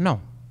 "No,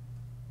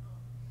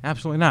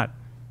 absolutely not."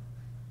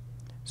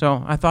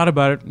 So I thought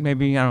about it.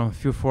 Maybe, I don't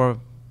know,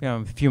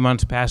 a few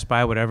months passed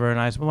by, whatever, and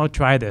I said, "Well, I'll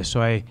try this."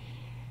 So I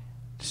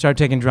started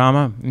taking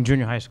drama in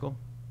junior high school,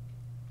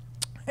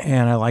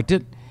 and I liked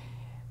it.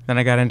 Then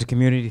I got into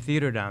community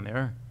theater down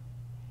there,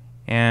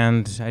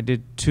 and I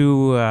did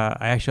I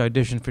actually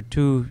auditioned for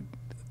 2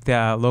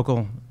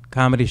 local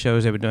comedy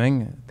shows they were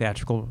doing,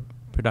 theatrical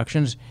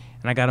productions,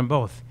 and I got them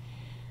both.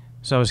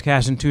 So I was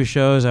casting 2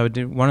 shows. I would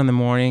do one in the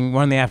morning,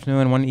 one in the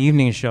afternoon, and one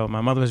evening show.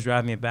 My mother was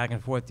driving me back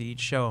and forth to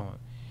each show,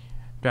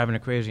 driving her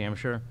crazy, I'm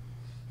sure.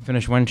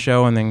 finish one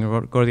show and then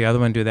go to the other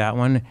one, do that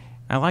one.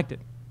 I liked it.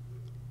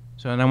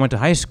 So then I went to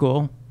high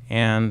school,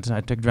 and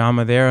I took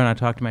drama there, and I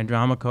talked to my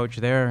drama coach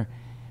there,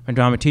 my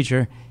drama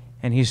teacher,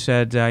 and he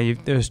said,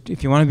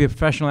 if you want to be a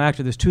professional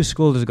actor, there's 2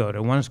 schools to go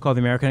to. One is called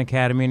the American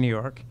Academy in New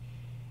York,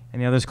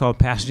 and the other is called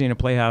Pasadena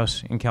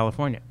Playhouse in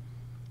California.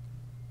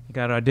 I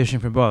got to audition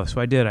for both, so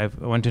I did. I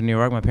went to New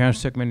York. My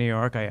parents took me to New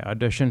York. I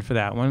auditioned for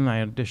that one.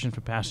 I auditioned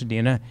for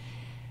Pasadena,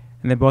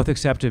 and they both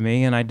accepted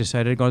me, and I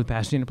decided to go to the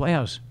Pasadena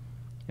Playhouse.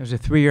 It was a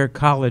 3-year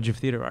college of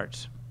theater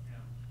arts.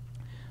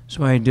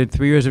 So I did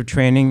 3 years of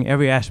training,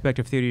 every aspect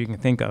of theater you can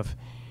think of.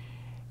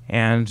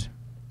 And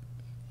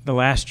the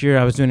last year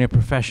I was doing a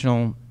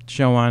professional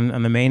show on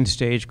the main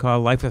stage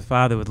called Life with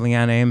Father with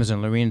Leanne Ames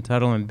and Lorene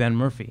Tuttle and Ben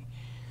Murphy.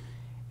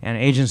 And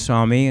an agent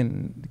saw me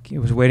and he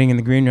was waiting in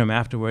the green room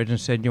afterwards and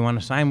said, "You want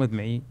to sign with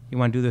me? You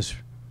want to do this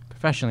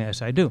professionally?" I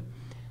said, "I do."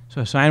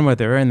 So I signed with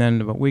her, and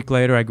then about a week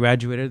later I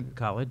graduated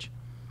college.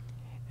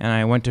 And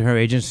I went to her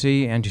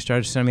agency, and she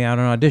started sending me out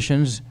on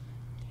auditions.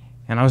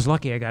 And I was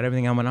lucky. I got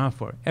everything I went off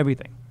for,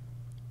 everything.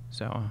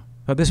 So I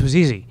thought this was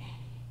easy.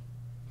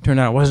 Turned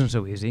out it wasn't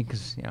so easy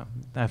because,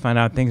 I found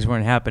out things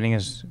weren't happening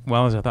as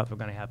well as I thought they were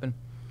going to happen.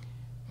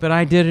 But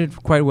I did it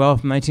quite well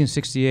from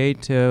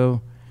 1968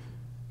 to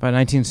about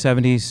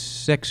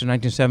 1976 or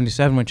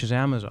 1977 when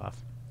Shazam was off.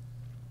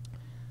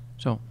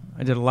 So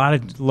I did a lot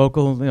of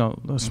local,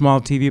 small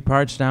TV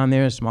parts down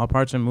there, small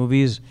parts in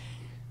movies.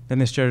 Then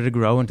they started to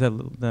grow into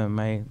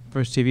my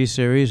first TV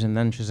series and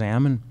then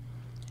Shazam, and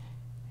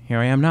here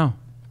I am now.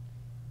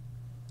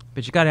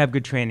 But you got to have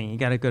good training. You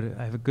got to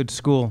have a good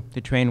school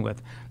to train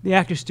with. The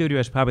Actors Studio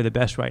is probably the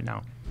best right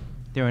now.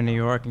 They're in New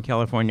York and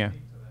California.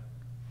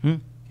 Can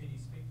you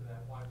speak to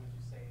that? Why would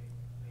you say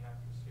the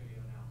Actors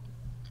Studio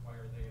now? Why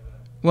are they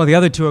Well, the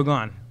other 2 are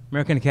gone.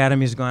 American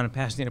Academy is gone and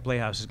Pasadena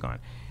Playhouse is gone.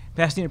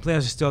 Pasadena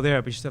Playhouse is still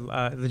there, but it's a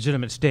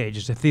legitimate stage.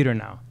 It's a theater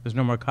now. There's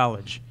no more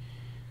college.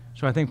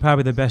 So I think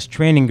probably the best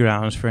training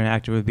grounds for an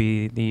actor would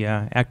be the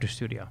Actors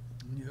Studio.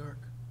 New York.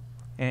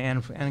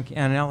 And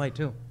in LA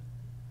too.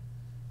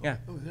 Yeah.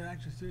 Oh, was there an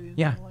Actors Studio in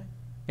Yeah. LA?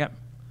 Yep.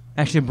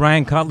 Actually,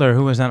 Brian Cutler,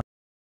 who was on,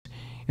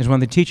 is one of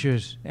the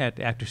teachers at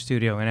Actors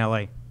Studio in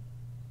LA.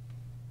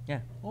 Yeah.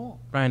 Oh.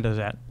 Brian does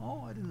that.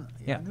 Oh, I didn't know.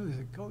 Yeah. I knew he was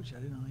a coach. I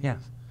didn't know he Yeah.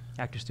 was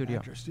Actors Studio.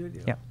 Actors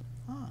Studio. Yeah.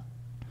 Huh.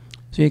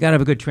 So you got to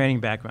have a good training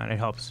background. It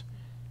helps.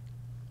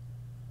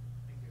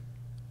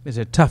 It's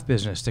a tough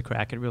business to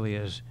crack. It really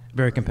is.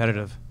 Very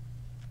competitive.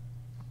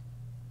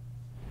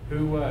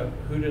 Who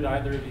did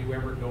either of you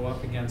ever go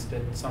up against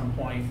at some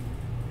point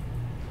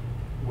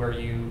where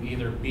you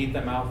either beat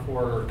them out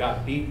for it or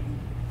got beat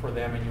for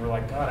them and you were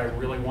like, God, I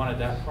really wanted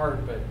that part,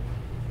 but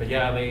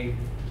yeah, they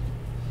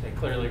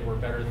clearly were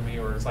better than me,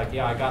 or it's like,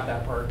 yeah, I got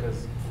that part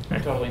because I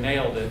totally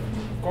nailed it,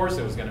 and of course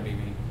it was going to be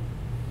me.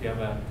 Do you have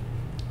an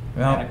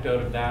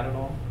anecdote of that at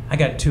all? I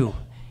got 2.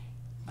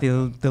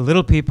 The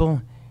Little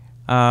People,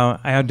 I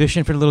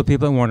auditioned for the Little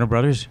People at Warner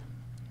Brothers,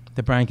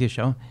 the Brian Keith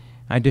show.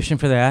 I auditioned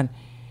for that.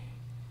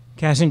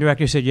 Casting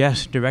director said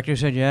yes, director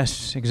said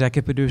yes,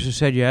 executive producer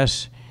said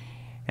yes,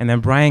 and then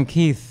Brian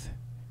Keith,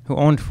 who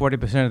owned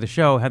 40% of the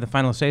show, had the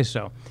final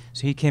say-so.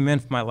 So he came in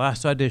for my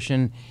last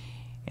audition,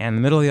 and in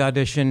the middle of the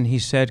audition, he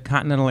said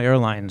Continental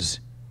Airlines.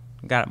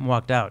 Got up and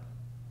walked out.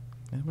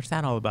 What's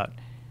that all about?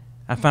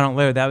 I found out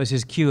later that was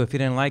his cue. If he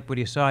didn't like what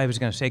he saw, he was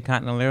going to say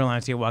Continental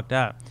Airlines. He walked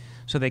out.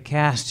 So they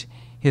cast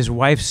his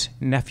wife's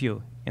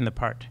nephew in the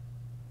part,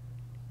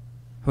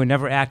 who had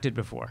never acted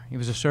before. He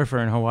was a surfer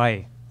in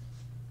Hawaii.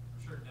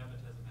 I'm sure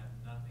nepotism had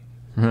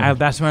nothing to do.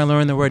 That's when I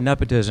learned the word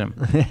nepotism.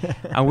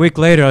 A week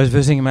later, I was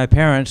visiting my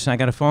parents, and I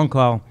got a phone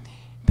call.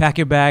 Pack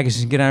your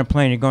bags and get on a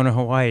plane. You're going to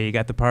Hawaii. You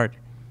got the part.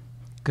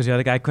 Because the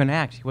other guy couldn't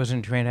act. He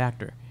wasn't a trained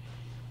actor.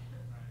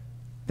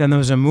 Then there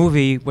was a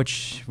movie,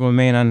 which will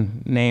remain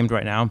unnamed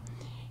right now.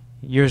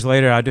 Years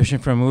later, I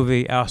auditioned for a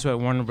movie also at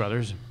Warner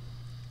Brothers.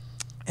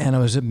 And it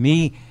was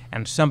me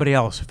and somebody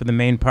else for the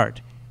main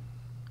part.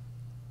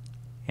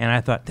 And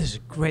I thought, this is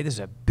great. This is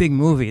a big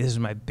movie. This is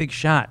my big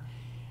shot.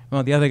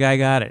 Well, the other guy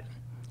got it.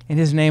 And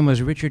his name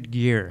was Richard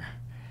Gere.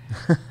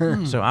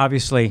 So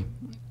obviously,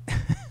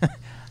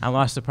 I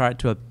lost the part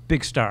to a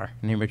big star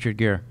named Richard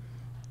Gere.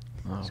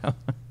 Wow. So,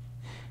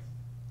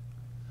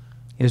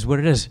 it is what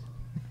it is.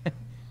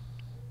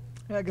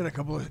 Yeah, I got a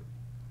couple of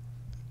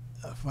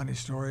funny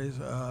stories.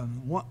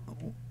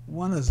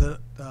 One is that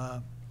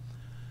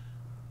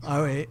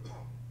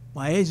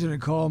my agent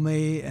had called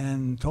me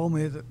and told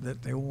me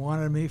that they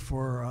wanted me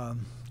for, I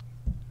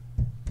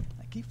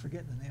keep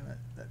forgetting the name of it,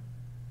 that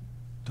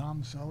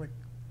Tom Selleck,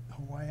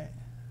 Hawaii.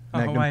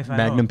 Hawaii Five-0.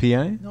 Magnum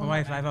PI? No,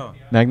 Hawaii Five-0.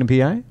 Magnum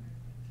PI?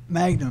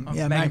 Magnum, Oh,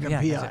 yeah, Magnum, Magnum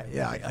yeah, PI. that's it.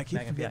 Yeah, I keep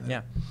Magnum, forgetting yeah.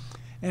 it.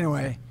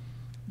 Anyway,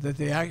 that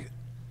they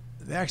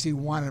actually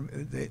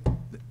wanted,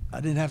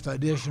 I didn't have to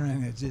audition or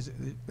anything. It's just,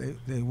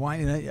 they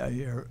want you to,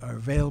 you're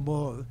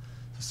available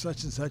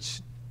such and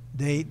such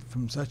date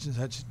from such and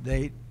such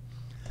date.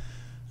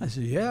 I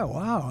said, yeah,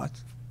 wow.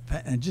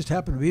 And it just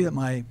happened to be that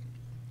my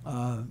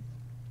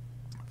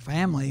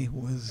family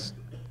was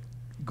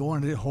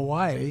going to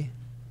Hawaii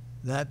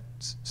that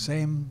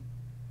same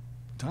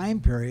time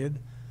period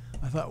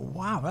I thought,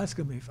 wow, that's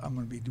gonna be. I'm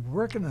gonna be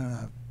working in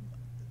a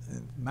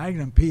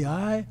Magnum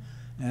PI,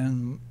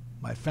 and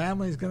my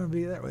family's gonna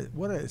be there.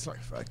 It's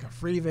like a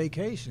free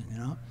vacation, you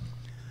know.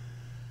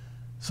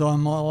 So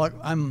I'm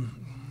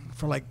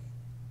for like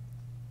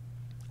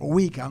a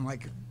week. I'm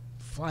like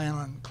flying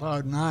on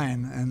cloud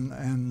 9, and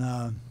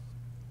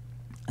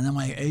then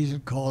my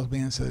agent calls me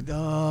and said,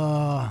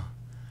 "Oh,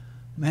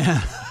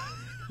 man."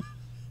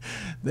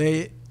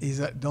 He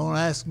said, "Don't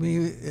ask me.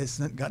 It's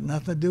got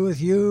nothing to do with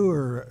you."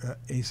 Or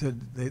he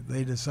said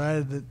they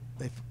decided that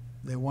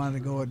they wanted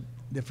to go a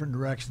different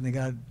direction. They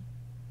got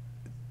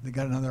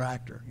another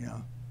actor. You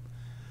know.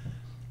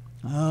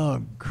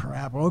 Oh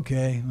crap!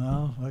 Okay,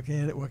 well, what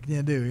can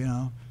you do? You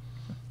know.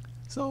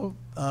 So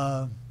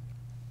a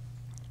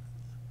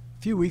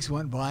few weeks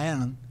went by,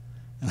 and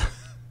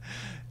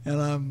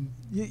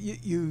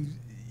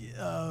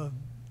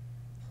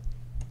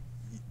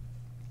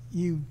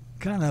you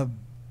kind of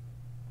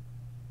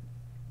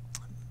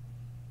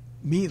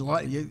meet a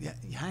lot. You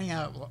hang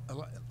out a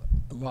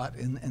lot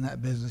in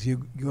that business.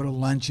 You go to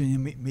lunch and you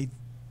meet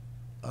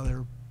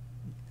other,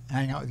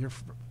 hang out with your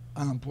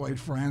unemployed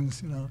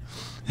friends, you know.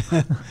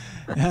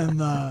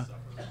 And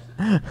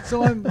this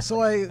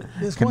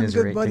one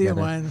good buddy of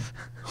mine,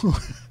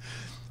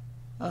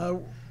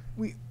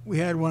 we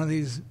had one of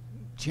these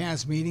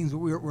chance meetings.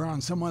 We were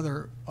on some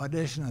other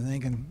audition, I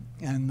think, and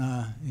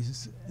he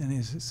says,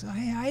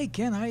 "Hey,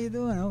 Ken, how you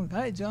doing? Oh,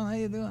 hi, John, how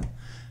you doing?"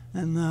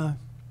 And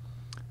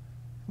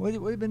what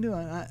have you been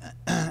doing?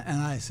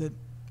 And I said,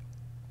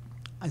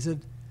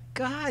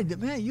 "God,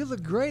 man, you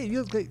look great.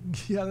 You look like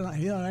you had a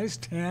nice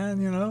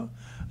tan, you know."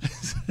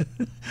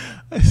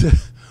 I said,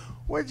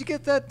 "Where'd you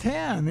get that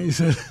tan?" He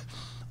said,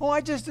 "Oh,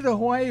 I just did a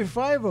Hawaii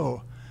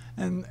 5-0,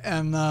 and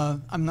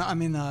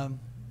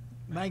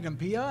Magnum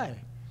PI."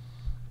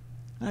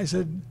 And I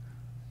said,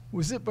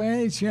 "Was it by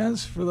any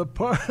chance for the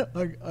part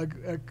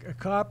a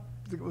cop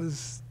that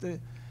was?"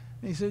 And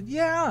he said,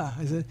 "Yeah."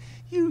 I said,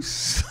 "You."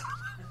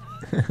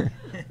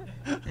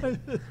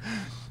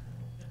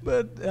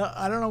 But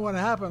I don't know what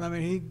happened. I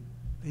mean,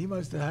 he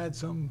must have had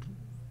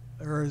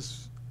or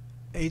his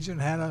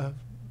agent had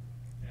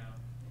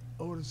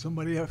owed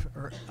somebody, or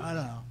I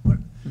don't know.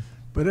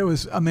 But it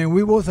was. I mean,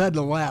 we both had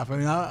to laugh. I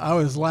mean, I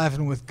was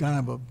laughing with kind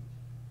of a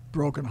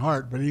broken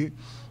heart, but it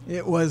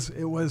was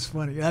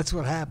funny. That's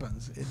what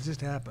happens. It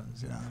just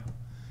happens, you know.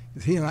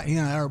 'Cause he and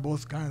I are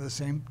both kind of the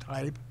same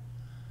type,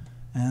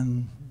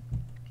 and.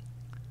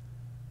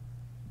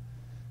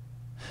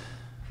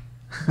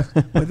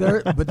 But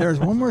there's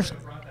one more.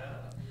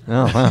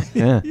 Oh wow!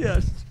 Yeah.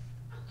 Yes.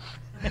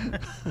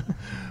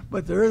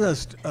 But there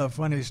is a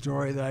funny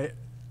story that I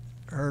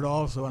heard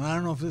also, and I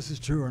don't know if this is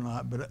true or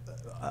not, but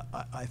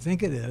I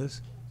think it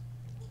is.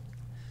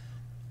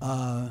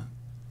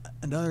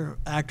 Another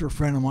actor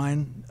friend of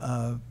mine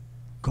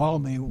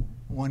called me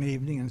one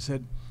evening and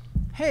said,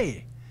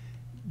 "Hey,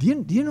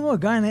 do you know a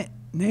guy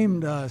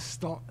named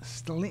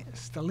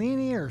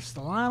Stellini or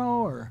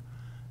Stellano or?"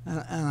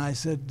 And I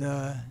said.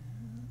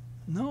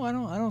 No, I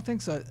don't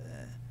think so.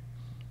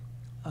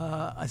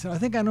 I said, "I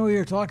think I know who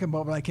you're talking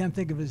about, but I can't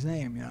think of his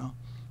name, you know.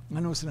 I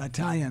know it's an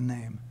Italian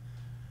name."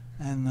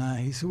 And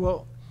he said,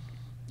 "Well,"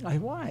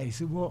 "why?" He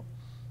said, "Well,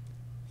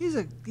 he's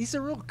a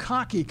real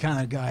cocky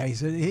kind of guy."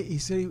 He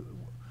said,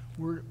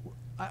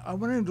 I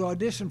went into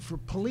audition for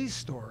Police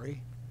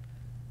Story,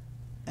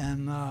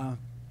 and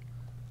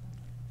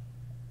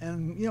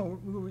you know,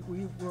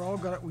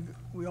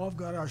 we all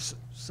got our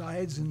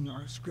sides and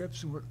our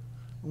scripts, and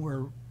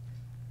we're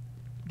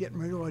getting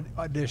ready to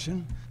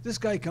audition. This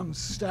guy comes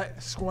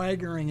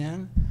swaggering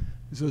in.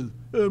 He says,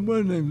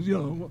 "My name's, you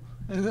know,"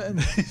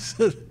 and he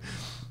said,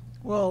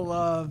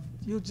 "Well,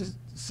 you just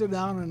sit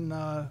down, and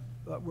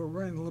we're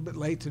running a little bit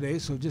late today,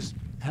 so just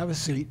have a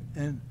seat."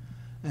 And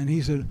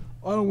he said,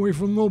 "I don't wait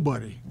for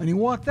nobody," and he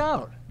walked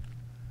out.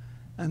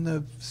 And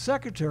the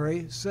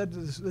secretary said to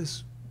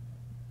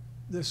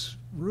this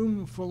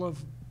room full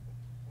of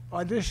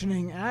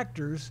auditioning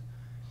actors,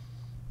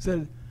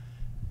 said,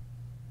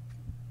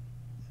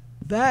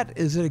 "That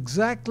is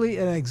exactly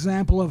an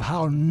example of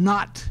how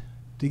not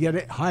to get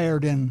it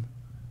hired in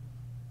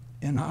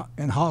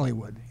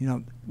Hollywood. You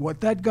know,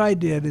 what that guy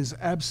did is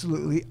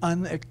absolutely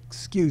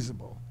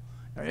inexcusable.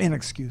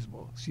 Excuse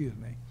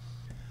me."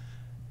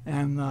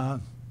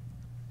 And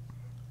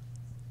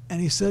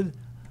he said,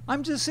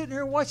 "I'm just sitting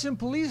here watching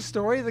Police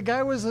Story. The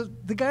guy was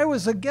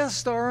a guest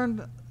star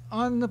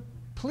on the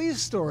Police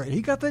Story.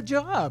 He got the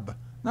job.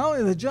 Not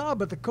only the job,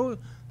 but the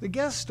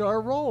guest star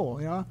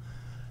role. You know."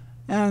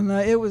 And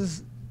it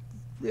was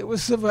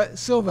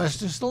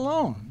Sylvester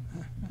Stallone,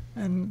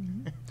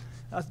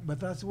 but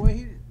that's the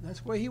way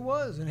he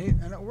was, and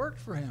it worked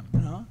for him, you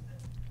know.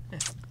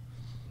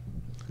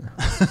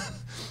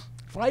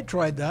 If I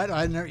tried that,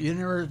 you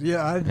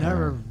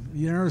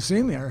never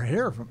see me or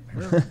hear from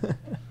here.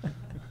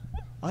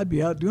 I'd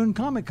be out doing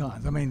Comic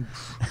Cons. I mean.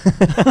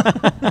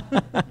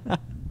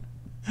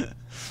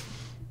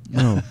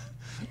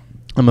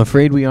 I'm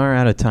afraid we are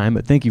out of time,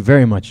 but thank you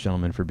very much,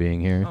 gentlemen, for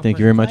being here. Oh, Thank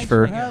you very much Thanks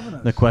for having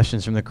us. the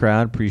questions from the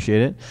crowd.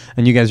 Appreciate it.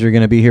 And you guys are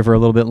going to be here for a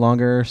little bit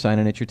longer,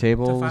 signing at your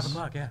tables? Till 5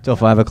 o'clock, yeah. Till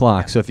 5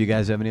 o'clock. So if you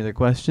guys have any other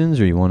questions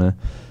or you want to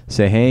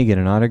say hey, get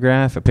an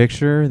autograph, a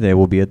picture, they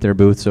will be at their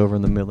booths over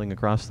in the building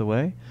across the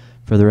way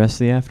for the rest of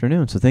the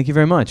afternoon. So thank you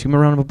very much. Give them a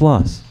round of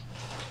applause.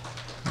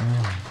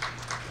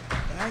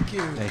 Thank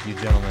you. Thank you,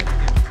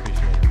 gentlemen.